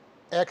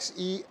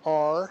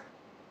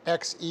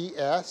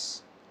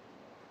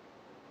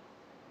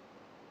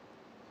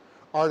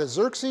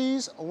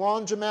 Artaxerxes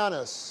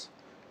Longimanus,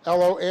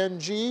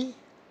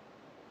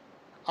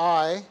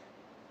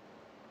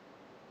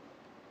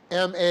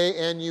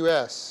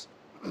 Longimanus.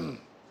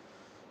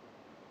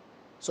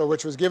 So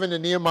which was given to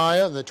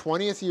Nehemiah in the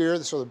 20th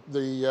year, so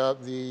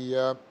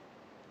the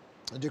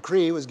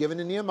decree was given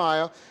to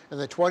Nehemiah in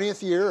the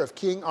 20th year of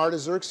King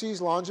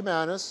Artaxerxes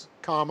Longimanus,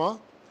 comma,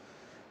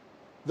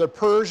 the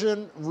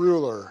Persian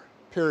ruler,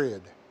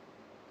 period.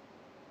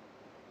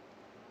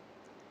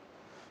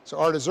 So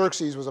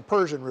Artaxerxes was a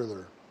Persian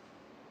ruler.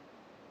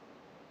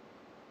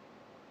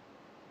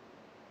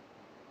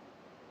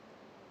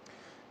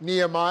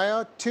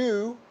 Nehemiah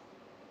 2,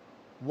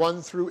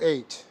 1 through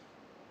 8.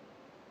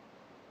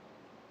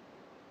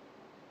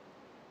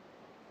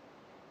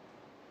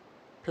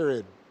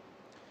 Period.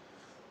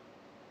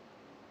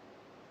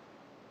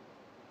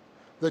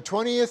 The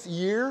 20th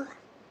year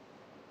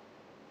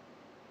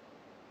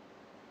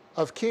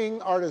of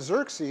King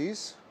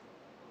Artaxerxes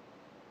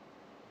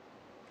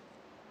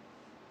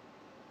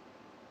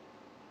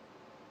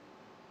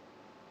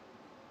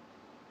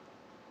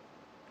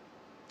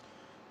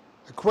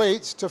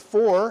equates to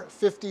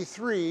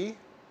 453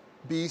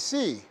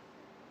 BC.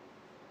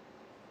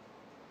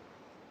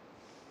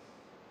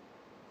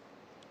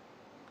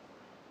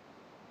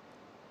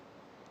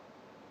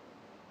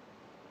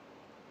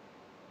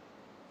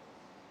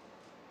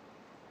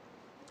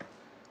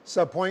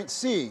 Subpoint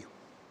C.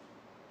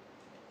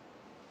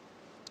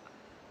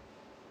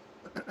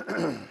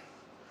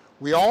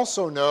 We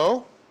also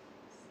know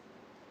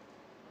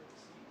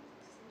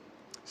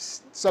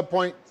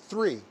subpoint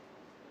 3.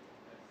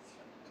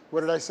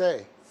 What did I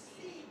say?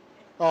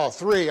 Oh,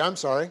 3, I'm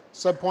sorry.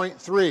 Subpoint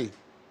 3.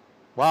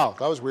 Wow,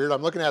 that was weird.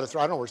 I'm looking at it.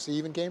 I don't know where C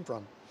even came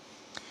from.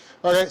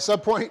 Okay,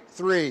 subpoint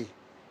 3.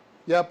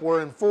 Yep,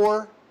 we're in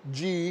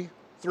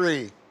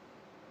 4G3.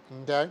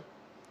 Okay.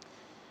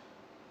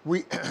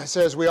 It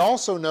says, we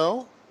also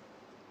know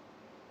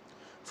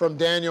from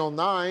Daniel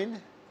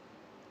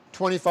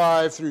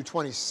 9:25 through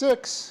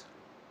 26.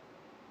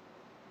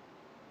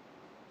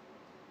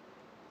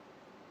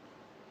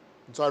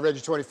 So I read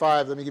you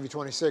 25, let me give you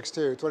 26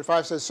 too.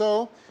 25 says,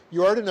 so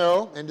you are to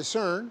know and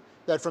discern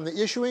that from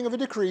the issuing of a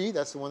decree,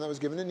 that's the one that was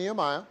given to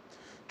Nehemiah,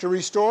 to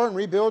restore and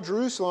rebuild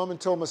Jerusalem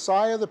until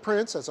Messiah the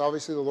Prince, that's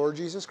obviously the Lord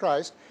Jesus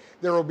Christ,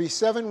 there will be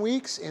 7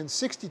 weeks and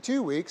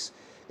 62 weeks.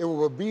 It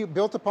will be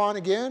built upon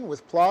again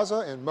with plaza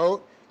and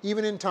moat,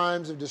 even in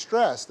times of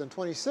distress. Then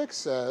 26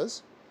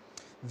 says,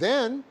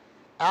 then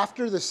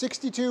after the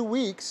 62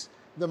 weeks,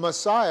 the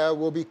Messiah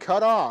will be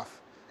cut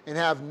off and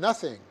have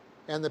nothing,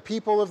 and the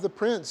people of the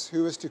prince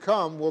who is to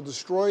come will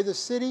destroy the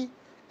city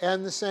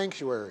and the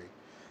sanctuary.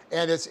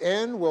 And its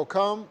end will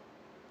come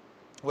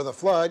with a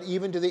flood.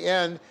 Even to the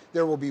end,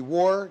 there will be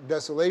war,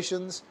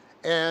 desolations,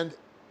 and,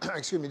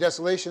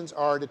 desolations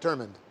are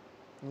determined.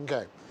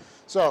 Okay.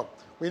 So,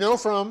 we know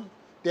from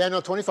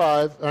Daniel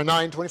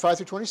 9:25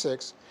 through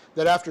 26,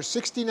 that after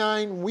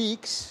 69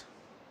 weeks,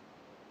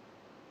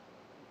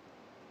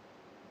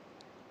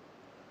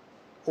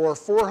 or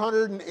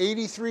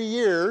 483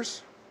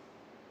 years,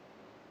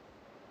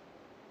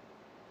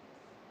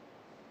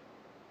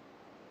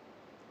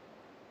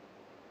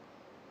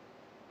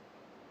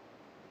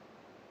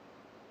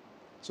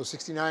 so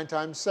 69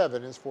 times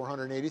 7 is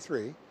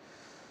 483.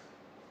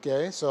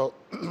 Okay, so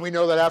we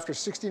know that after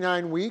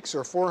 69 weeks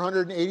or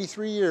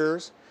 483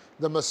 years,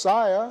 the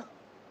Messiah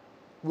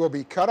will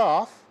be cut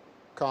off,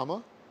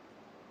 comma,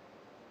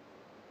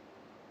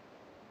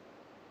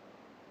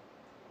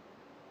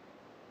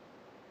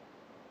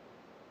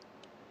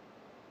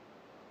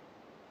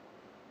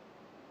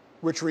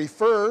 which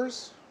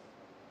refers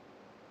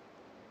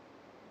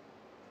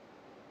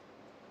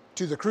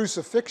to the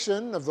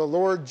crucifixion of the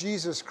Lord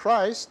Jesus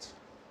Christ,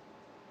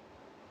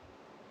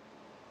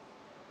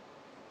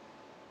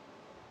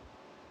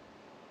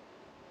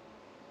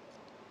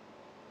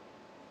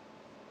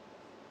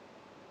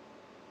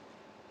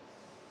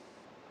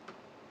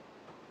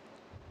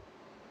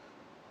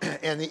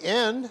 and the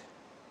end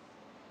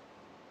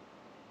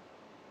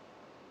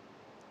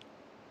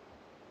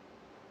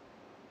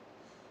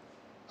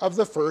of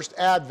the first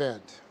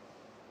advent.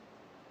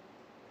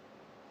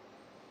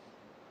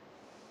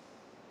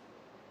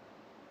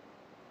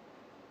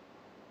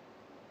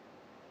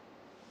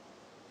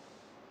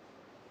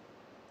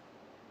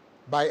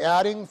 By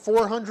adding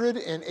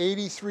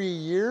 483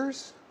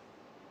 years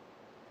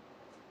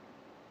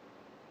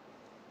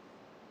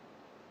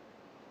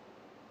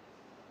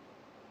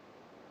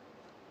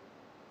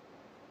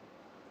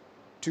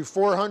to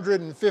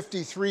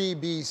 453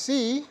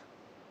 BC,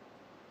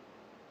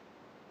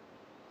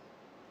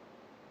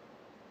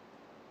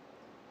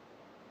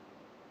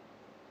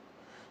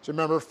 so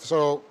remember,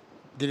 so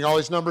getting all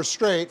these numbers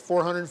straight,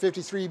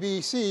 453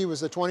 BC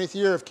was the 20th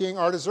year of King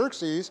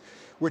Artaxerxes,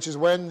 which is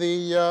when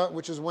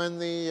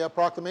the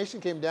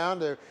proclamation came down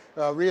to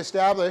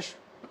reestablish.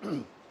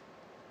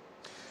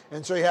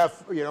 And so you have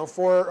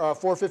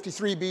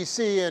 453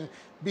 BC, and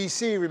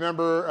BC,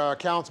 remember,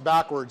 counts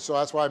backwards, so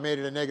that's why I made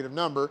it a negative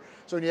number.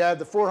 So when you add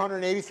the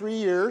 483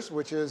 years,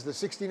 which is the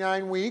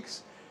 69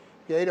 weeks,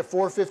 okay, to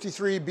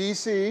 453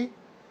 BC,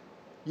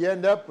 you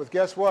end up with,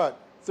 guess what,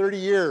 30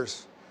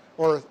 years,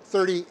 or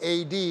 30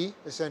 AD,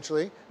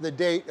 essentially, the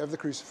date of the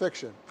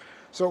crucifixion.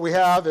 So what we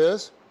have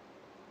is,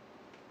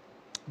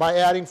 by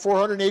adding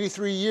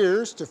 483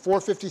 years to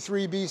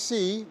 453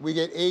 BC, we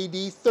get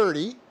AD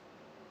 30,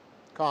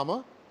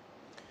 comma,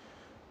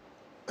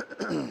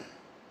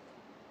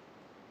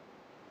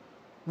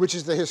 which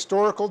is the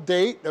historical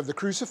date of the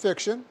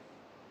crucifixion,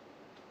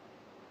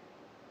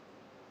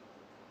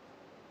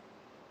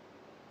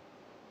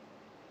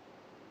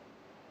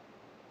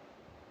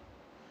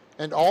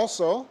 and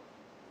also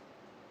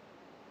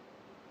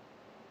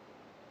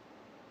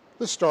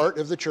the start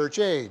of the church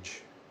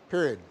age,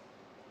 period.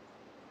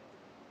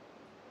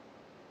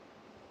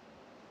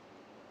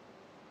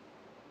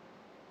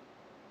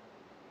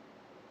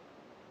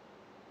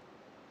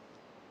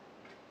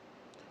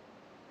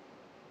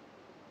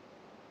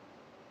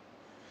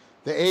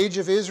 The age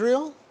of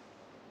Israel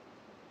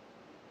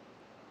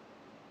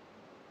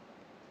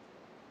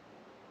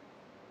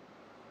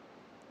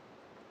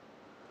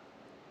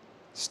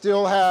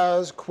still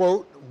has,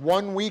 quote,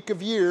 1 week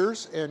of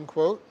years, end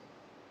quote,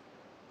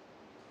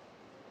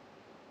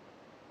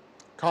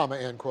 comma,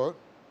 end quote,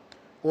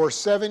 or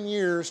 7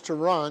 years to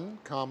run,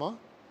 comma,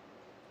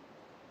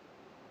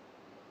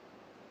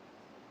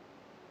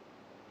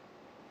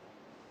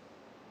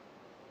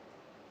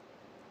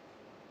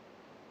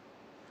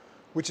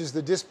 which is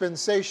the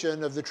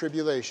dispensation of the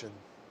tribulation,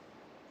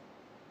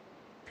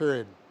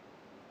 period.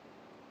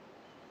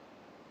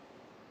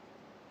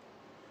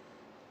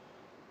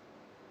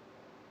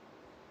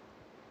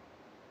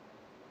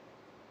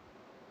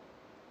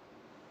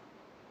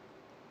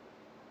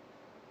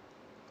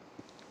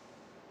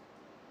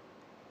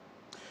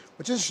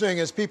 What's interesting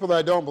is people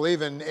that don't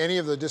believe in any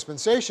of the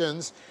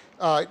dispensations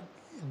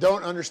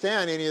don't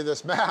understand any of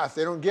this math.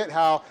 They don't get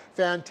how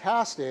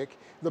fantastic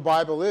the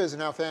Bible is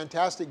and how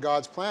fantastic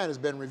God's plan has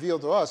been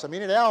revealed to us. I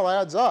mean, it all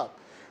adds up,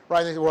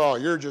 right? They say, well,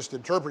 you're just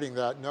interpreting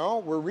that. No,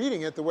 we're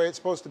reading it the way it's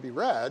supposed to be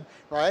read,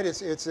 right?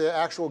 It's an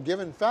actual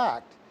given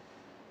fact.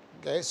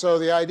 Okay, so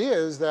the idea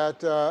is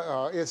that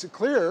it's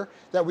clear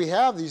that we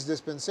have these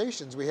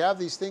dispensations. We have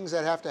these things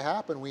that have to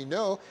happen. We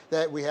know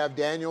that we have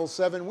Daniel's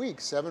 7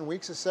 weeks. 7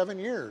 weeks is 7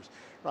 years,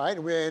 right?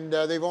 And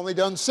they've only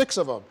done 6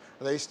 of them.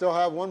 They still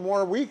have 1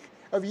 more week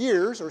of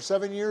years, or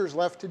 7 years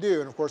left to do.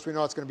 And of course we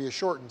know it's going to be a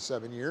shortened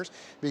 7 years,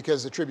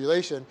 because the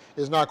tribulation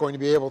is not going to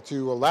be able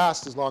to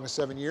last as long as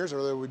 7 years,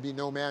 or there would be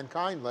no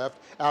mankind left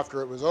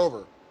after it was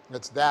over.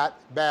 It's that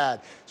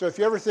bad. So if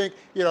you ever think,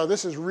 you know,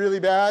 this is really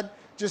bad,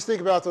 just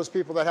think about those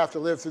people that have to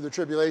live through the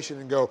tribulation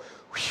and go,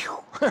 whew,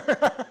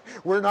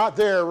 we're not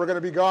there, we're going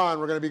to be gone,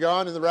 we're going to be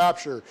gone in the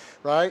rapture,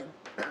 right?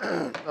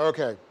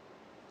 Okay.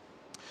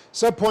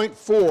 Subpoint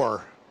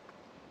 4,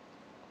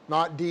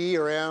 not D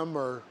or M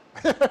or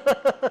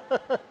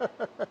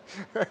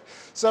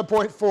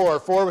Subpoint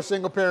 4 with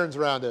single parens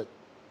around it.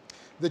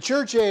 The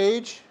church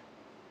age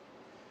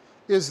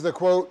is the,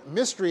 quote,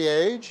 mystery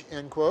age,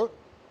 end quote.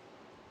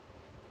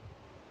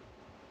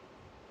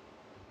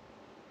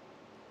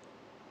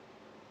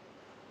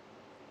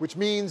 Which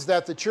means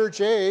that the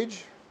church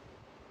age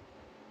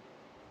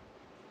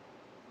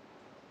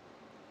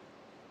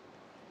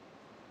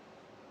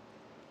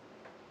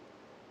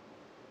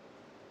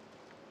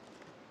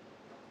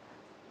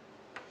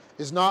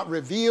is not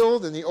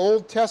revealed in the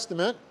Old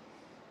Testament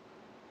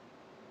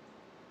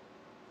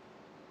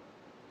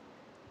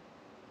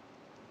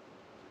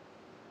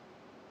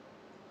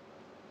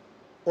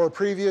or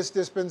previous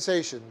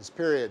dispensations,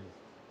 period.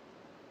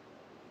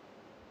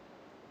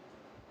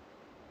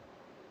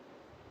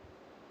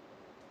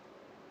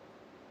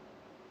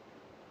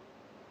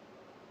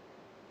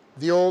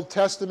 The Old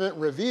Testament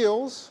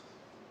reveals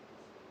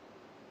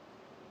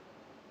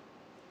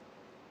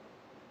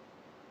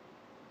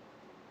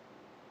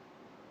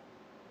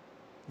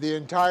the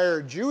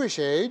entire Jewish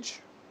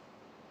age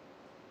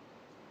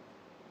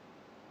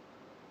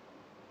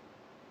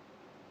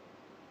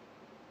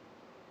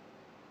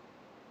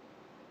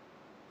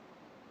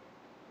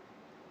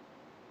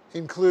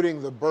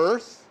including the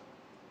birth,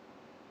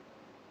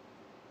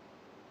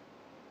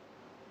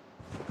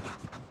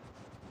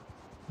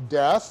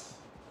 death,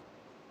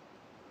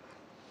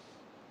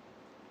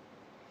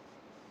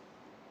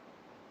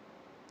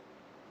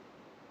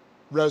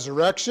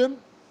 resurrection,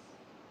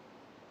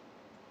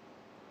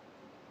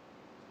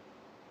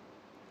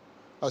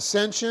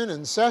 ascension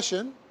and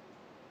session,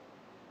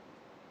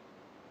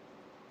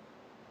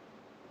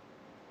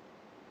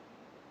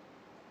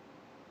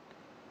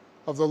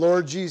 of the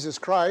Lord Jesus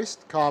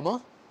Christ,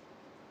 comma,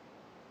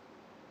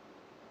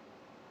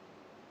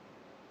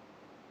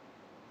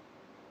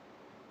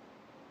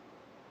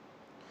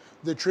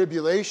 the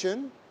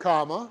tribulation,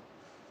 comma,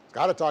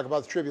 got to talk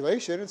about the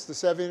tribulation, it's the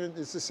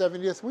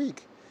 70th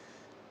week.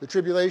 The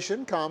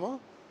tribulation, comma,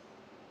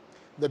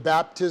 the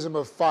baptism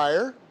of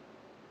fire,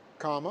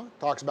 comma,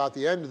 talks about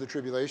the end of the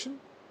tribulation.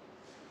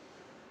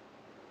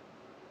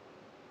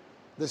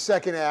 The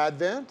second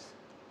advent.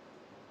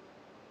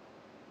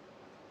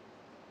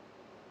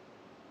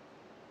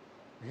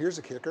 Here's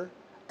a kicker.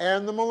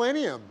 And the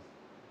millennium,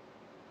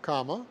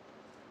 comma.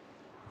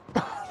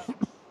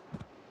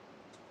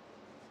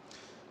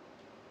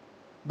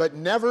 But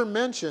never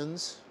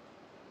mentions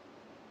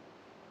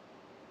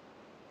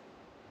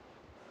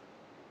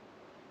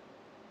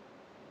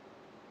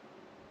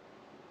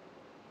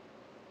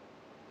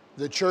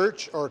the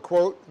church or,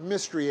 quote,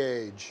 mystery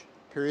age,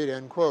 period,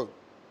 end quote.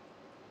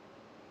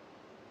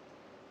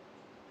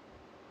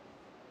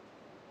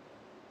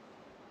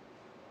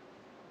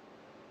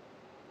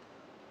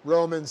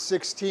 Romans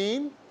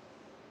 16,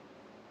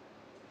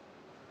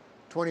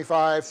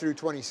 25 through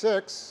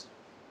 26.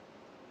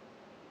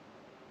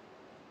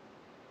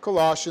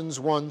 Colossians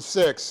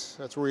 1:6.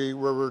 That's where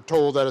we're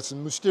told that it's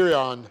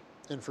mysterion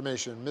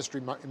information,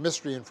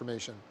 mystery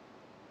information.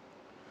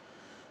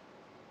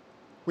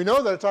 We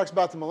know that it talks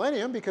about the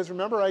millennium because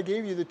remember I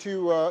gave you the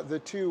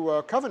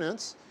two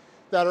covenants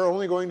that are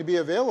only going to be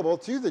available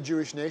to the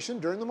Jewish nation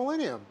during the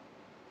millennium,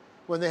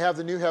 when they have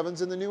the new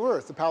heavens and the new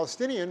earth. The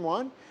Palestinian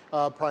one,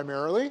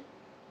 primarily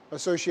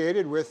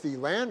associated with the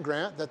land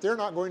grant that they're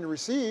not going to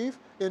receive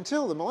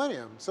until the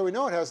millennium. So we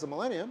know it has the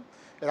millennium.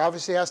 It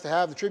obviously has to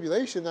have the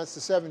tribulation, that's the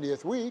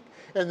 70th week,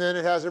 and then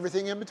it has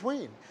everything in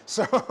between.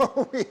 So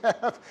we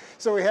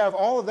have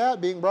all of that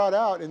being brought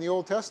out in the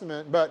Old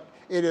Testament, but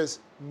it is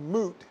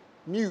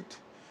mute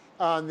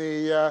on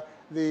the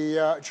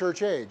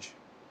church age.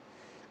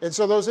 And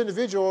so those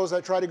individuals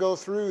that try to go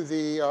through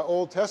the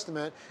Old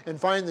Testament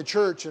and find the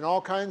church and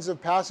all kinds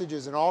of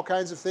passages and all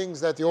kinds of things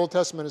that the Old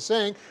Testament is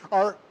saying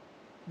are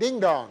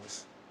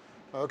ding-dongs,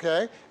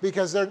 okay?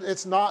 Because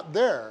it's not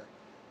there.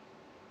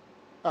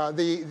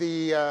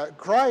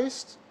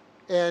 Christ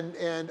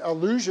and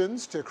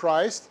allusions to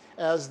Christ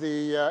as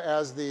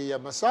the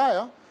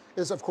Messiah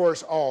is of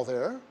course all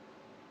there.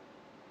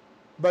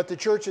 But the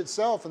church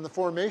itself and the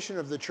formation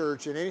of the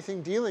church and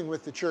anything dealing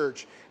with the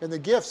church and the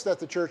gifts that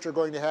the church are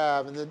going to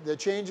have and the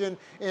change in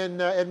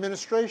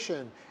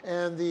administration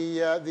and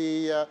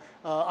the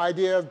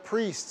idea of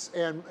priests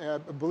and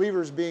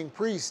believers being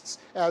priests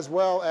as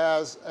well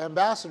as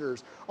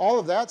ambassadors, all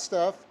of that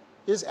stuff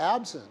is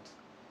absent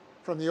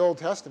from the Old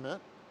Testament.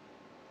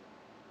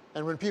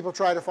 And when people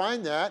try to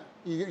find that,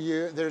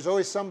 there's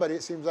always somebody,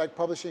 it seems like,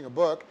 publishing a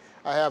book.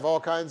 I have all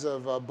kinds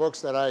of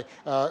books that I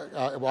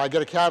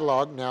get a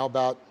catalog now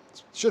about,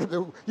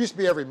 it used to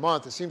be every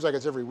month, it seems like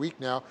it's every week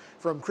now,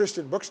 from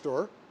Christian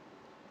Bookstore.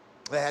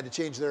 They had to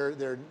change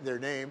their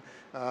name.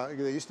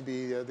 They used to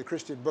be the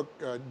Christian Book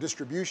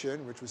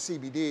Distribution, which was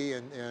CBD,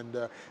 and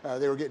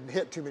they were getting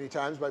hit too many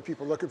times by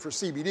people looking for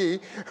CBD,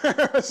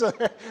 so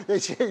they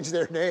changed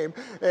their name.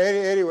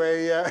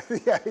 Anyway,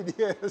 the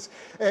idea is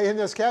in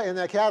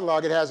that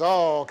catalog it has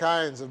all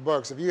kinds of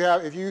books. If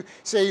you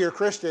say you're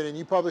Christian and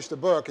you published a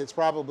book, it's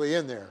probably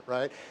in there,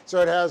 right?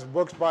 So it has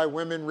books by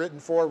women written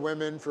for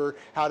women for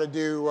how to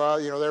do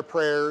their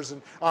prayers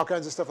and all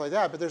kinds of stuff like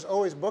that. But there's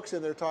always books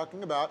in there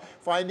talking about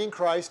finding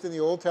Christ in the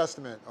Old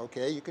Testament.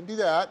 Okay, you can do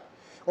that.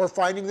 Or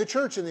finding the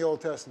church in the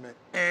Old Testament.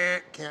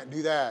 Can't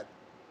do that.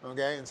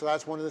 Okay, and so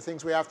that's one of the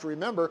things we have to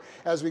remember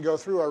as we go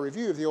through our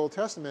review of the Old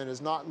Testament, is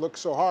not look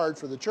so hard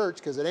for the church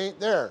because it ain't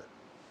there.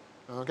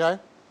 Okay,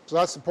 so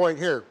that's the point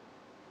here.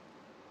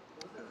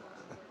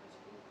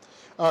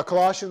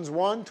 Colossians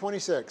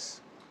 1:26.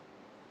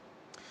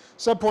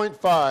 Subpoint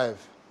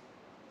 5.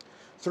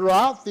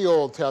 Throughout the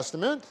Old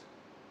Testament,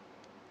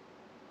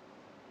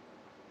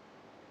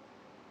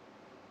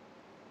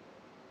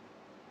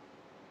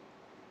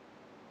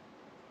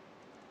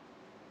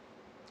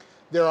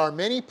 there are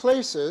many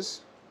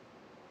places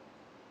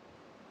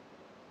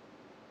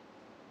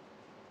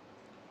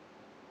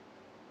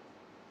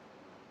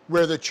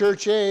where the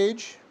church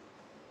age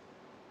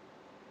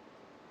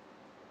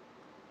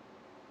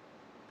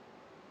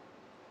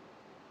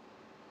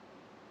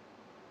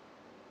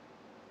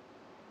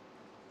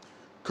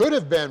could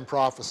have been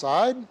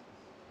prophesied,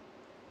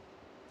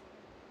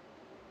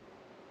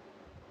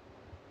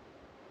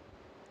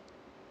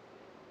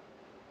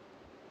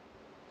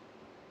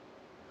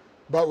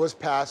 but was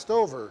passed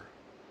over.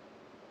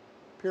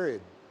 Period.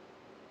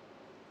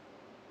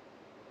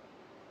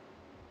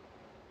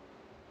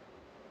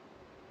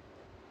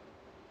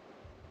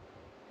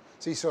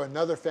 See, so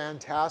another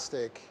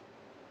fantastic,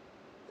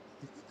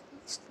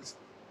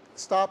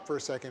 stop for a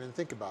second and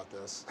think about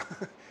this.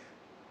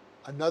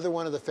 Another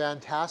one of the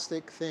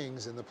fantastic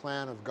things in the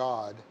plan of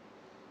God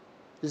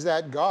is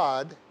that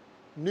God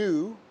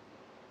knew,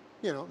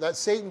 that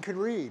Satan could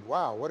read.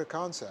 Wow, what a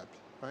concept,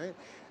 right?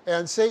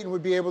 And Satan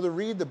would be able to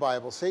read the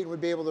Bible. Satan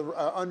would be able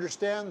to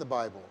understand the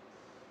Bible,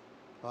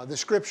 the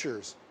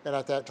Scriptures. And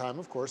at that time,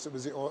 of course, it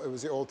was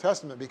the Old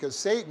Testament, because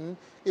Satan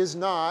is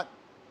not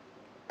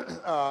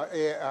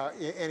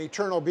an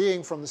eternal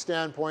being from the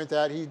standpoint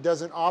that he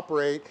doesn't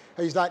operate,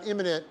 he's not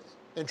immanent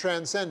and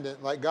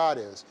transcendent like God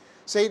is.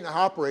 Satan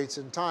operates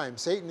in time.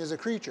 Satan is a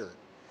creature.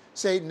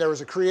 There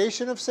was a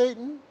creation of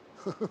Satan,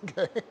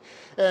 okay?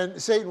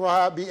 And Satan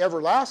will be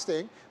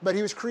everlasting, but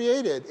he was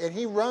created, and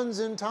he runs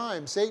in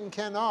time. Satan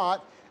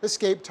cannot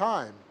escape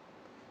time.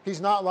 He's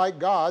not like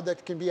God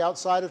that can be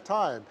outside of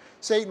time.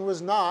 Satan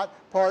was not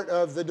part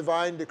of the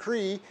divine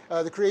decree,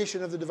 the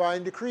creation of the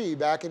divine decree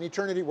back in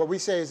eternity. What we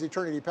say is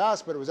eternity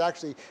past, but it was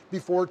actually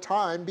before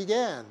time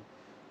began.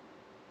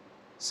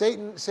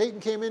 Satan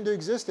came into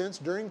existence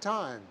during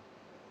time.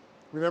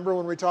 Remember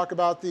when we talk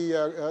about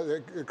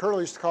the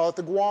Curly used to call it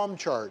the Guam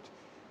chart.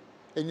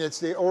 And it's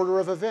the order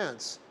of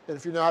events. And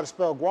if you know how to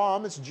spell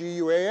Guam, it's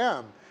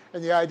G-U-A-M.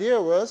 And the idea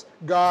was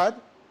God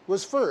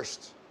was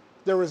first.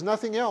 There was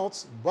nothing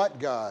else but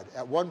God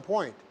at one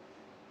point.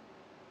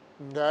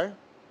 Okay?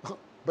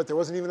 But there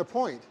wasn't even a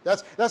point.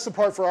 That's the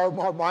part for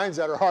our minds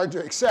that are hard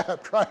to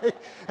accept, right?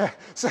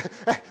 So,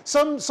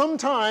 some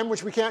time,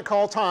 which we can't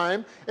call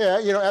time,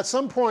 at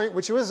some point,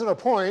 which isn't a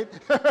point,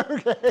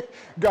 okay,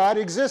 God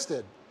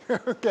existed.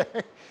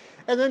 Okay?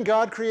 And then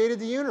God created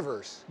the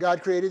universe.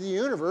 God created the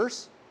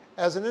universe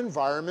as an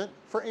environment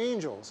for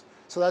angels.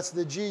 So that's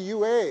the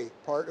GUA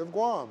part of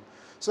Guam.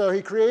 So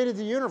he created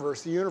the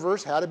universe. The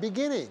universe had a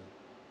beginning.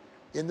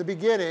 In the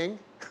beginning,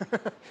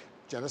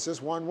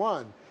 Genesis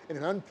 1:1, in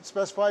an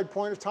unspecified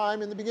point of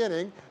time in the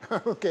beginning,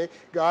 okay,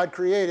 God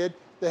created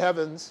the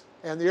heavens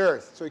and the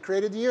earth. So he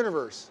created the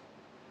universe.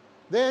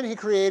 Then he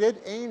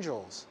created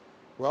angels.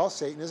 Well,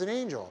 Satan is an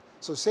angel.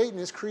 So Satan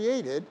is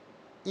created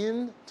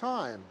in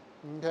time.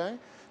 Okay?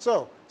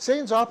 So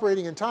Satan's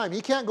operating in time.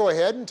 He can't go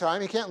ahead in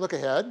time. He can't look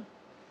ahead.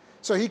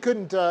 So he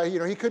couldn't,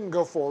 he couldn't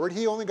go forward.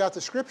 He only got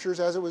the Scriptures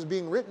as it was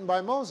being written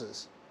by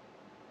Moses,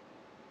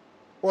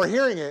 or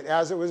hearing it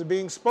as it was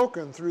being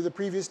spoken through the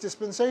previous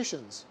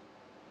dispensations.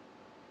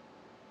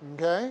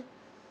 Okay?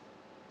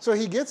 So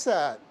he gets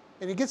that,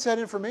 and he gets that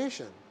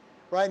information,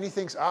 right? And he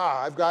thinks,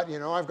 I've got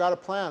a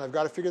plan. I've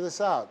got to figure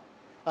this out.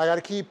 I got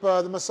to keep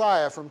the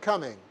Messiah from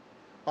coming.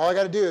 All I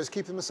got to do is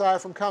keep the Messiah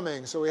from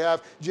coming. So we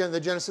have the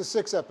Genesis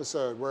 6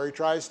 episode where he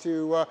tries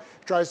to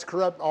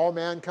corrupt all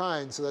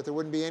mankind so that there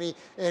wouldn't be any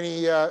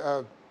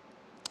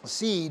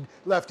seed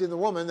left in the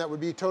woman that would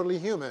be totally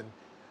human,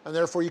 and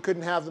therefore you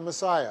couldn't have the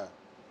Messiah.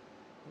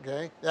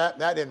 Okay, that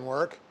didn't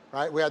work,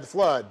 right? We had the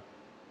flood.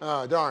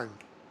 Oh, darn.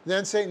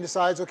 Then Satan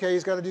decides, okay,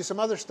 he's got to do some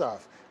other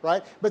stuff,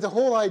 right? But the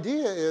whole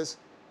idea is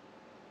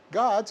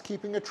God's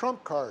keeping a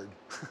trump card.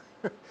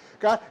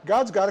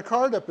 God's got a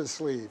card up his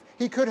sleeve.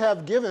 He could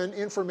have given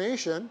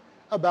information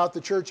about the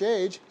church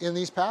age in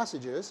these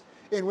passages,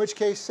 in which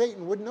case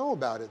Satan would know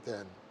about it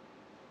then.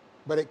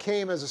 But it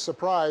came as a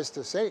surprise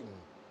to Satan.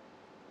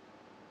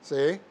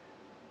 See?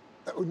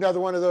 Another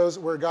one of those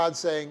where God's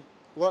saying,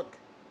 look,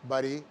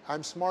 buddy,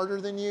 I'm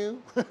smarter than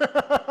you.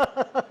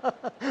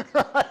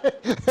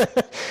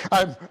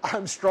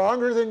 I'm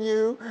stronger than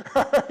you.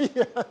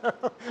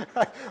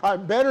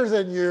 I'm better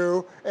than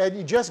you, and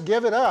you just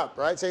give it up,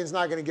 right? Satan's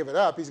not going to give it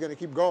up. He's going to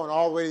keep going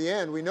all the way to the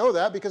end. We know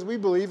that because we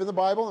believe in the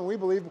Bible, and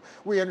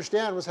we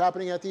understand what's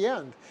happening at the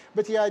end.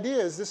 But the idea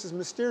is this is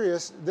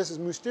mysterious. This is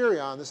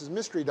mysterion. This is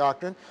mystery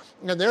doctrine,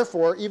 and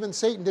therefore even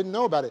Satan didn't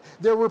know about it.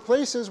 There were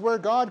places where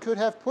God could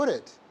have put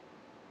it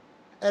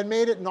and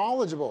made it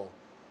knowledgeable.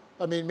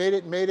 I mean, made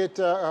it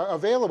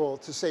available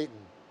to Satan,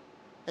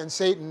 and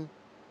Satan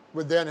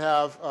would then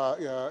have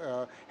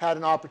had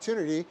an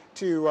opportunity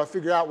to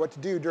figure out what to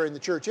do during the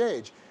church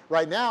age.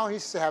 Right now,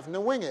 he's having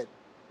to wing it,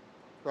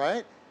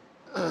 right?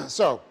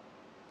 So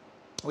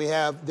we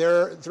have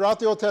there throughout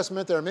the Old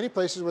Testament, there are many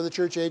places where the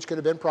church age could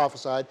have been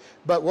prophesied,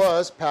 but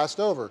was passed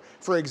over.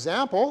 For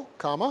example,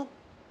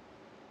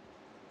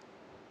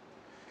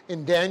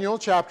 in Daniel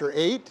chapter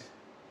 8.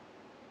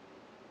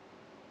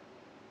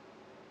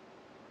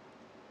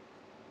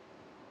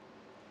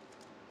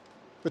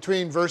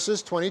 Between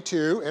verses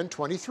 22 and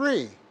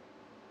 23.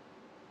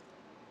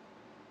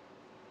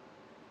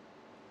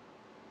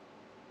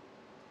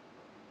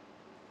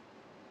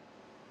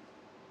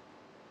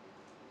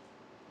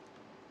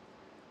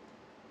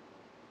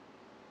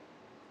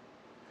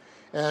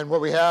 And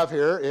what we have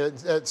here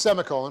is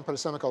semicolon, put a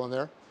semicolon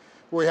there.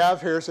 What we have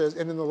here says,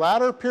 and in the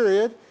latter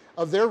period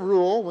of their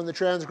rule, when the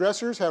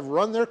transgressors have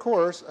run their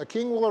course, a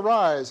king will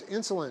arise,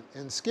 insolent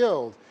and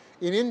skilled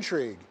in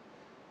intrigue.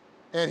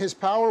 And his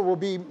power will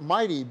be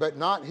mighty, but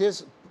not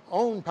his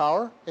own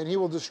power, and he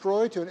will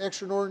destroy to an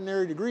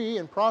extraordinary degree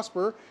and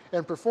prosper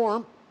and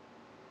perform.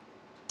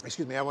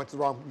 Excuse me, I went to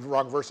the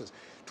wrong verses.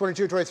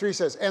 22 and 23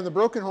 says, and the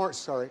broken horn,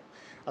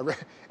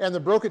 and the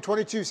broken,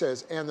 22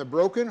 says, and the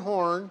broken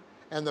horn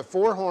and the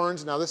four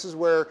horns. Now this is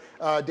where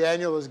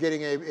Daniel is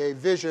getting a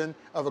vision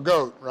of a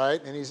goat,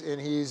 right? And he's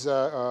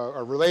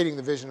relating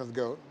the vision of the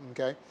goat,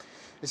 okay?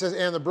 It says,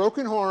 and the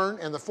broken horn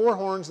and the four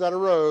horns that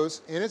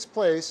arose in its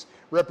place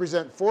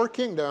represent four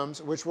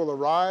kingdoms which will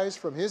arise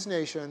from his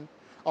nation,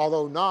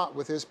 although not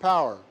with his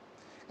power.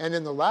 And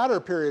in the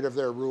latter period of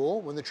their rule,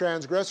 when the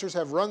transgressors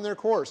have run their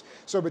course.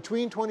 So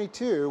between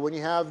 22, when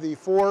you have the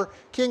four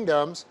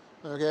kingdoms,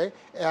 okay,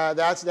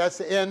 that's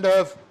the end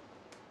of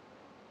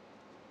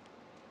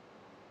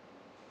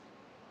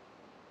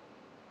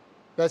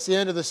the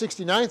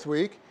 69th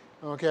week,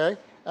 okay.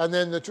 And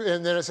then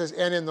it says,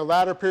 and in the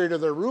latter period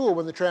of their rule,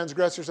 when the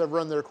transgressors have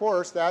run their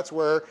course, that's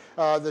where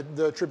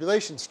the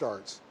tribulation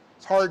starts.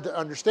 It's hard to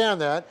understand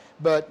that,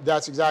 but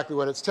that's exactly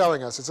what it's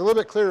telling us. It's a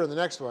little bit clearer in the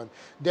next one.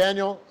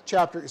 Daniel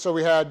chapter, so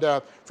we had,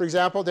 for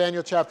example,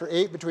 Daniel chapter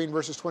 8 between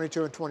verses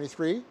 22 and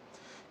 23.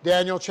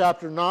 Daniel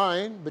chapter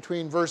 9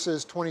 between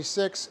verses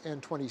 26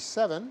 and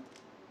 27.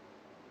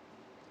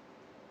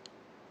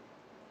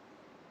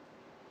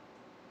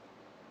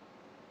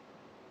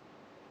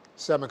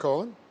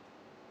 Semicolon.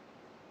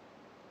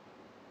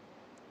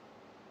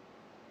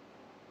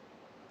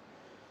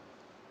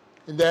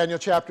 In Daniel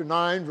chapter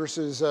 9,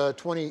 verses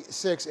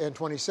 26 and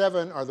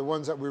 27 are the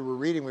ones that we were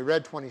reading. We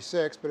read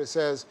 26, but it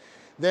says,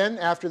 then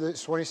after the,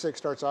 26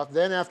 starts off,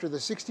 then after the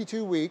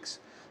 62 weeks,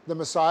 the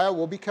Messiah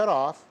will be cut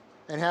off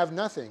and have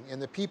nothing,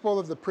 and the people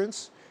of the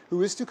prince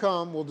who is to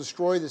come will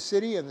destroy the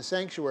city and the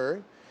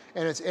sanctuary,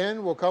 and its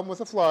end will come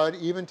with a flood,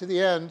 even to the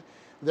end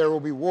there will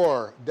be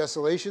war.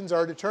 Desolations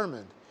are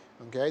determined.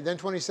 Okay, then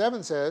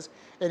 27 says,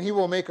 and he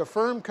will make a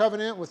firm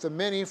covenant with the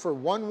many for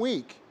 1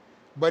 week,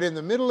 but in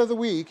the middle of the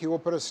week, he will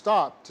put a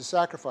stop to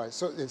sacrifice.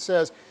 So it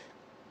says,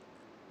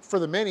 for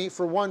the many,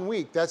 for 1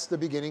 week. That's the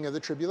beginning of the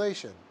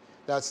tribulation.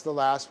 That's the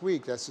last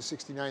week. That's the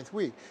 69th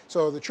week.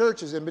 So the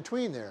church is in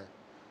between there.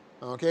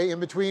 Okay, in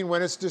between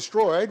when it's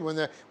destroyed, when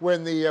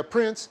the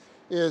prince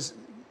is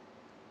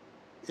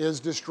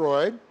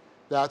destroyed,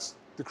 that's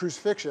the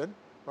crucifixion,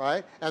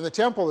 right? And the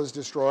temple is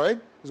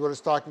destroyed, is what it's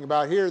talking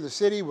about here. The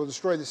city will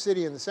destroy the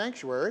city and the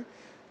sanctuary.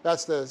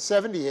 That's the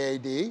 70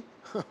 A.D.,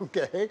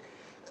 okay?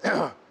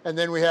 And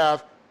then we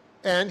have,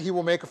 and he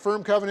will make a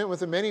firm covenant with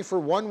the many for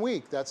 1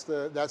 week. That's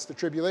the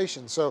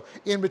tribulation. So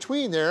in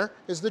between there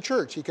is the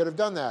church. He could have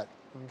done that,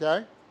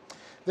 okay?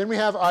 Then we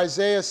have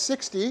Isaiah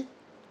 60.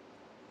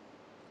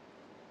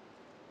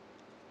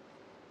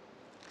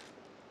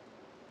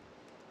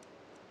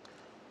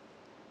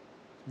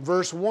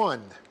 Verse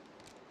 1.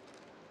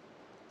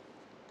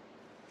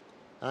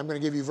 And I'm going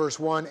to give you verse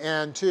 1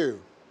 and 2.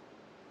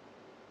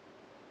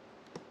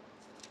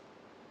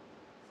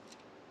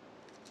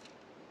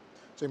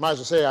 So you might as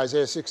well say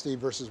Isaiah 60,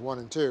 verses 1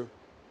 and 2.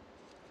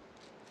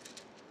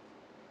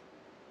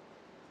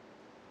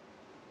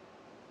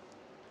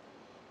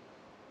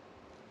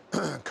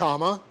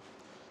 Comma.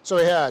 So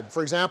we had,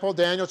 for example,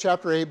 Daniel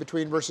chapter 8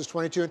 between verses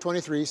 22 and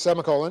 23,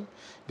 semicolon.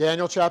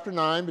 Daniel chapter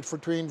 9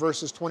 between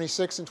verses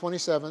 26 and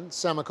 27,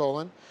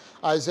 semicolon.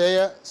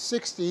 Isaiah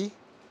 60,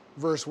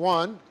 verse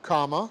 1,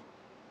 comma.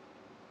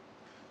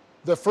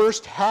 The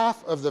first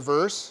half of the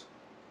verse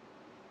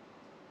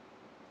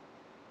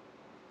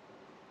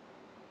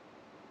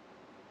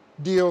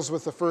deals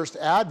with the first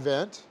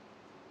advent.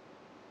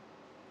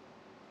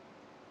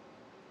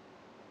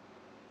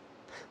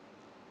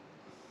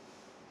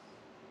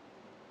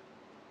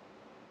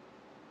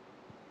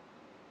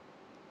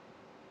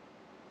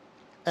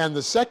 And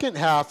the second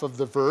half of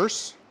the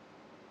verse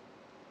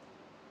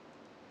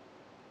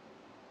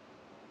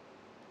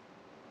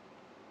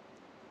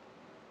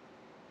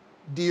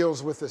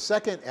deals with the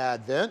second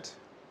advent,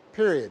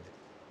 period.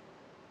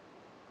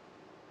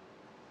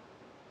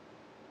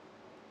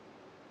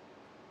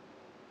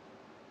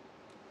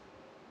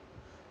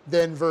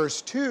 Then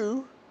verse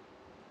 2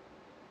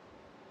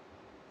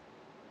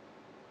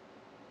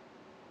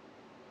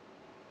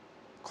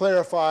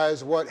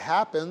 clarifies what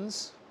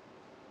happens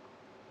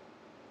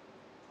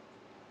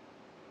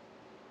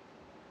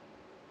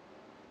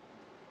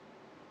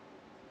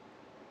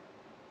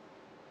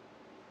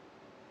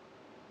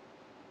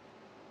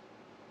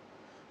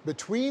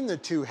between the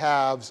two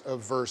halves of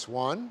verse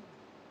 1.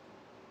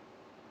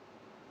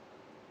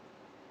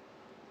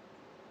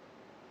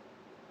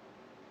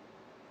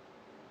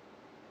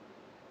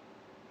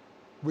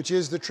 Which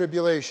is the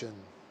tribulation.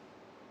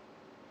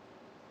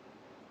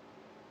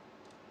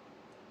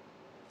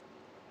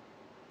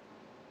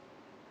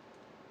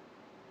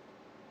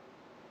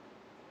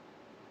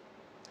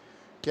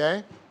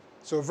 Okay?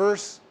 So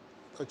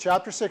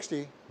chapter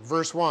 60,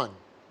 verse 1.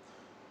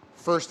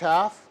 First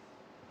half,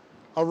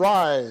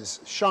 arise,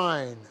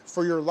 shine,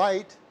 for your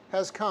light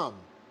has come.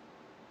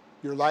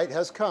 Your light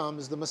has come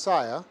is the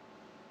Messiah,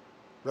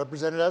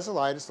 represented as a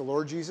light. It's the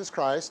Lord Jesus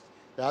Christ.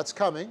 That's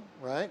coming,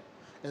 right?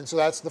 And so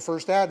that's the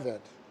first advent.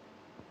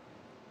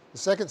 The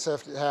second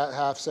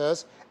half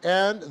says,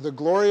 and the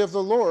glory of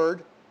the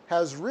Lord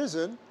has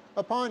risen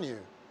upon you.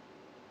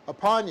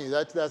 Upon you,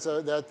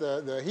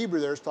 the Hebrew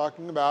there is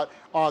talking about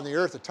on the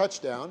earth, a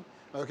touchdown.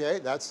 Okay,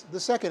 that's the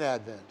second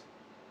advent.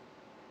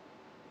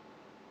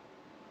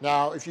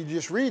 Now, if you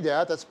just read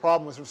that, that's the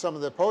problem with some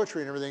of the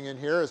poetry and everything in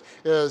here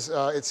is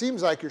it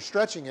seems like you're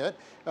stretching it.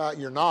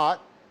 You're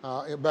not.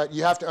 But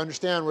you have to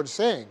understand what it's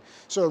saying.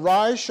 So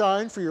rise,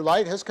 shine, for your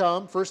light has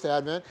come, first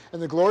advent,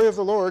 and the glory of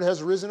the Lord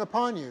has risen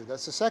upon you.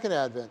 That's the second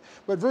advent.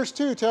 But verse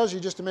 2 tells you,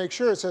 just to make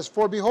sure, it says,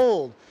 for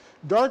behold,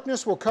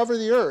 darkness will cover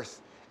the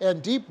earth,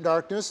 and deep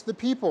darkness the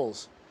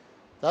peoples.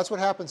 That's what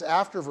happens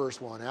after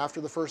verse 1,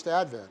 after the first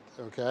advent,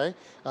 okay?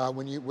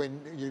 When you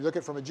look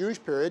at it from a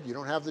Jewish period, you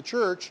don't have the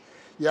church.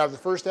 You have the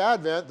first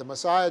advent, the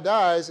Messiah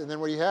dies, and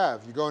then what do you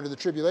have? You go into the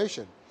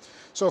tribulation.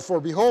 So,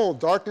 for behold,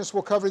 darkness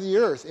will cover the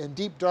earth, and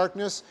deep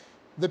darkness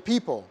the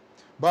people.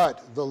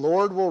 But the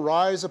Lord will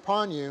rise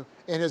upon you,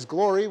 and his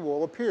glory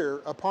will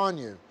appear upon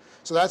you.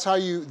 So that's how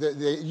it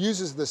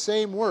uses the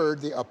same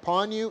word, the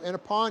upon you, and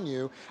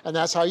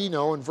that's how you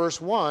know in verse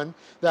 1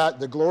 that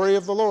the glory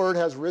of the Lord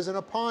has risen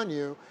upon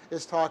you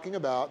is talking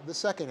about the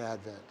second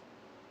advent.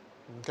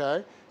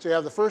 Okay? So you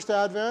have the first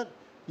advent,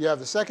 you have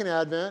the second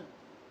advent,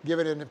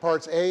 given in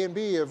parts A and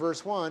B of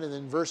verse 1, and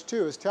then verse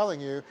 2 is telling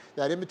you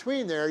that in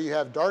between there you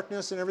have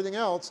darkness and everything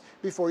else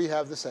before you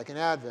have the second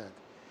advent.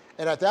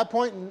 And at that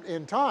point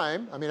in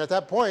time, at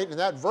that point in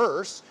that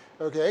verse,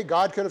 okay,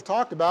 God could have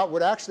talked about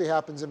what actually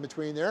happens in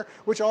between there,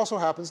 which also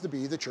happens to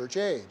be the church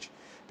age.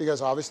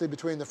 Because obviously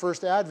between the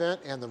first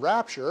advent and the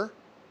rapture,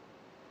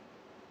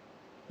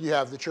 you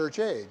have the church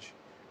age.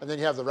 And then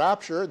you have the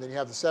rapture, and then you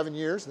have the 7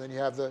 years, and then you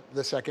have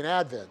the second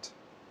advent.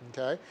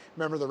 Okay?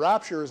 Remember, the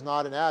rapture is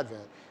not an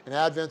advent. An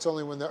advent's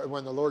only when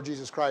the Lord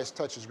Jesus Christ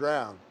touches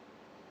ground.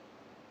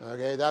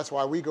 Okay, that's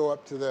why we go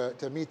up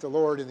to meet the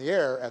Lord in the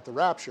air at the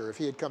rapture. If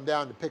he had come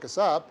down to pick us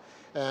up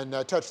and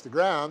touch the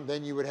ground,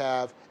 then you would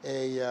have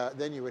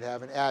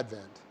an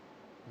advent.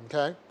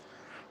 Okay,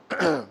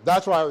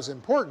 that's why it was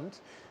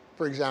important,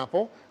 for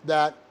example,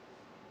 that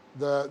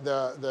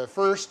the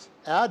first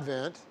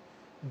advent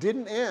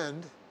didn't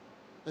end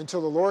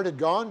until the Lord had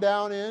gone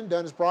down in,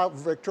 done his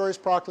victorious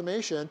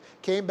proclamation,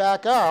 came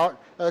back out,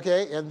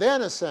 okay, and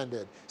then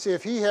ascended. See,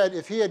 if he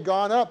had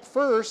gone up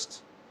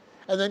first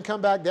and then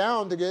come back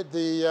down to get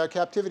the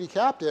captivity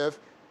captive,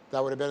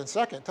 that would have been the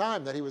second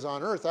time that he was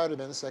on earth. That would have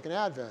been the second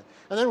advent.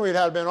 And then we'd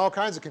have been all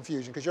kinds of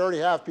confusion, because you already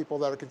have people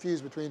that are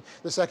confused between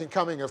the second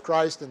coming of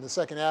Christ and the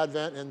second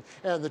advent and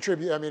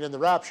the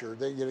rapture.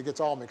 It gets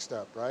all mixed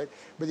up, right?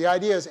 But the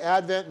idea is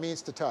advent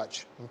means to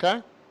touch,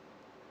 okay?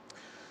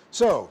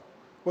 So,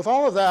 with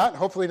all of that,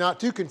 hopefully not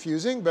too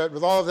confusing, but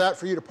with all of that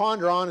for you to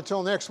ponder on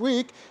until next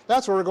week,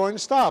 that's where we're going to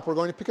stop. We're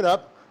going to pick it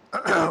up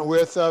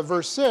with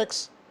verse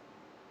 6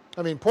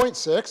 point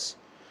 6,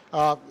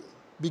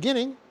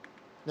 beginning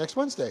next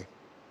Wednesday.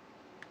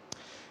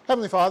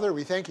 Heavenly Father,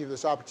 we thank you for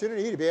this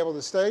opportunity to be able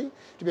to study,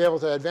 to be able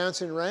to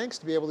advance in ranks,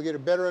 to be able to get a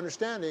better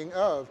understanding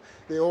of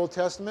the Old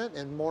Testament,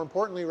 and more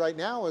importantly right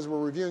now as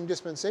we're reviewing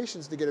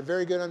dispensations, to get a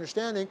very good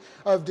understanding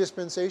of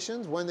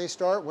dispensations, when they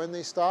start, when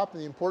they stop,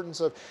 and the importance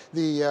of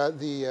the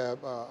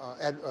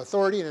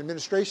authority and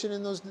administration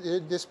in those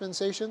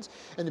dispensations,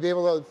 and to be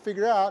able to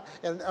figure out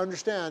and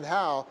understand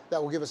how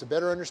that will give us a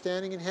better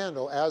understanding and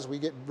handle as we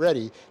get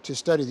ready to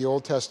study the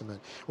Old Testament.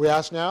 We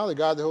ask now that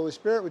God the Holy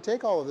Spirit would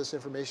take all of this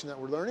information that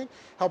we're learning,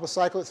 help us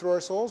cycle it through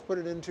our souls, put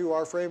it into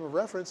our frame of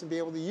reference, and be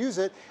able to use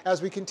it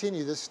as we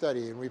continue this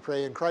study. And we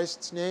pray in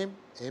Christ's name,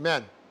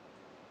 amen.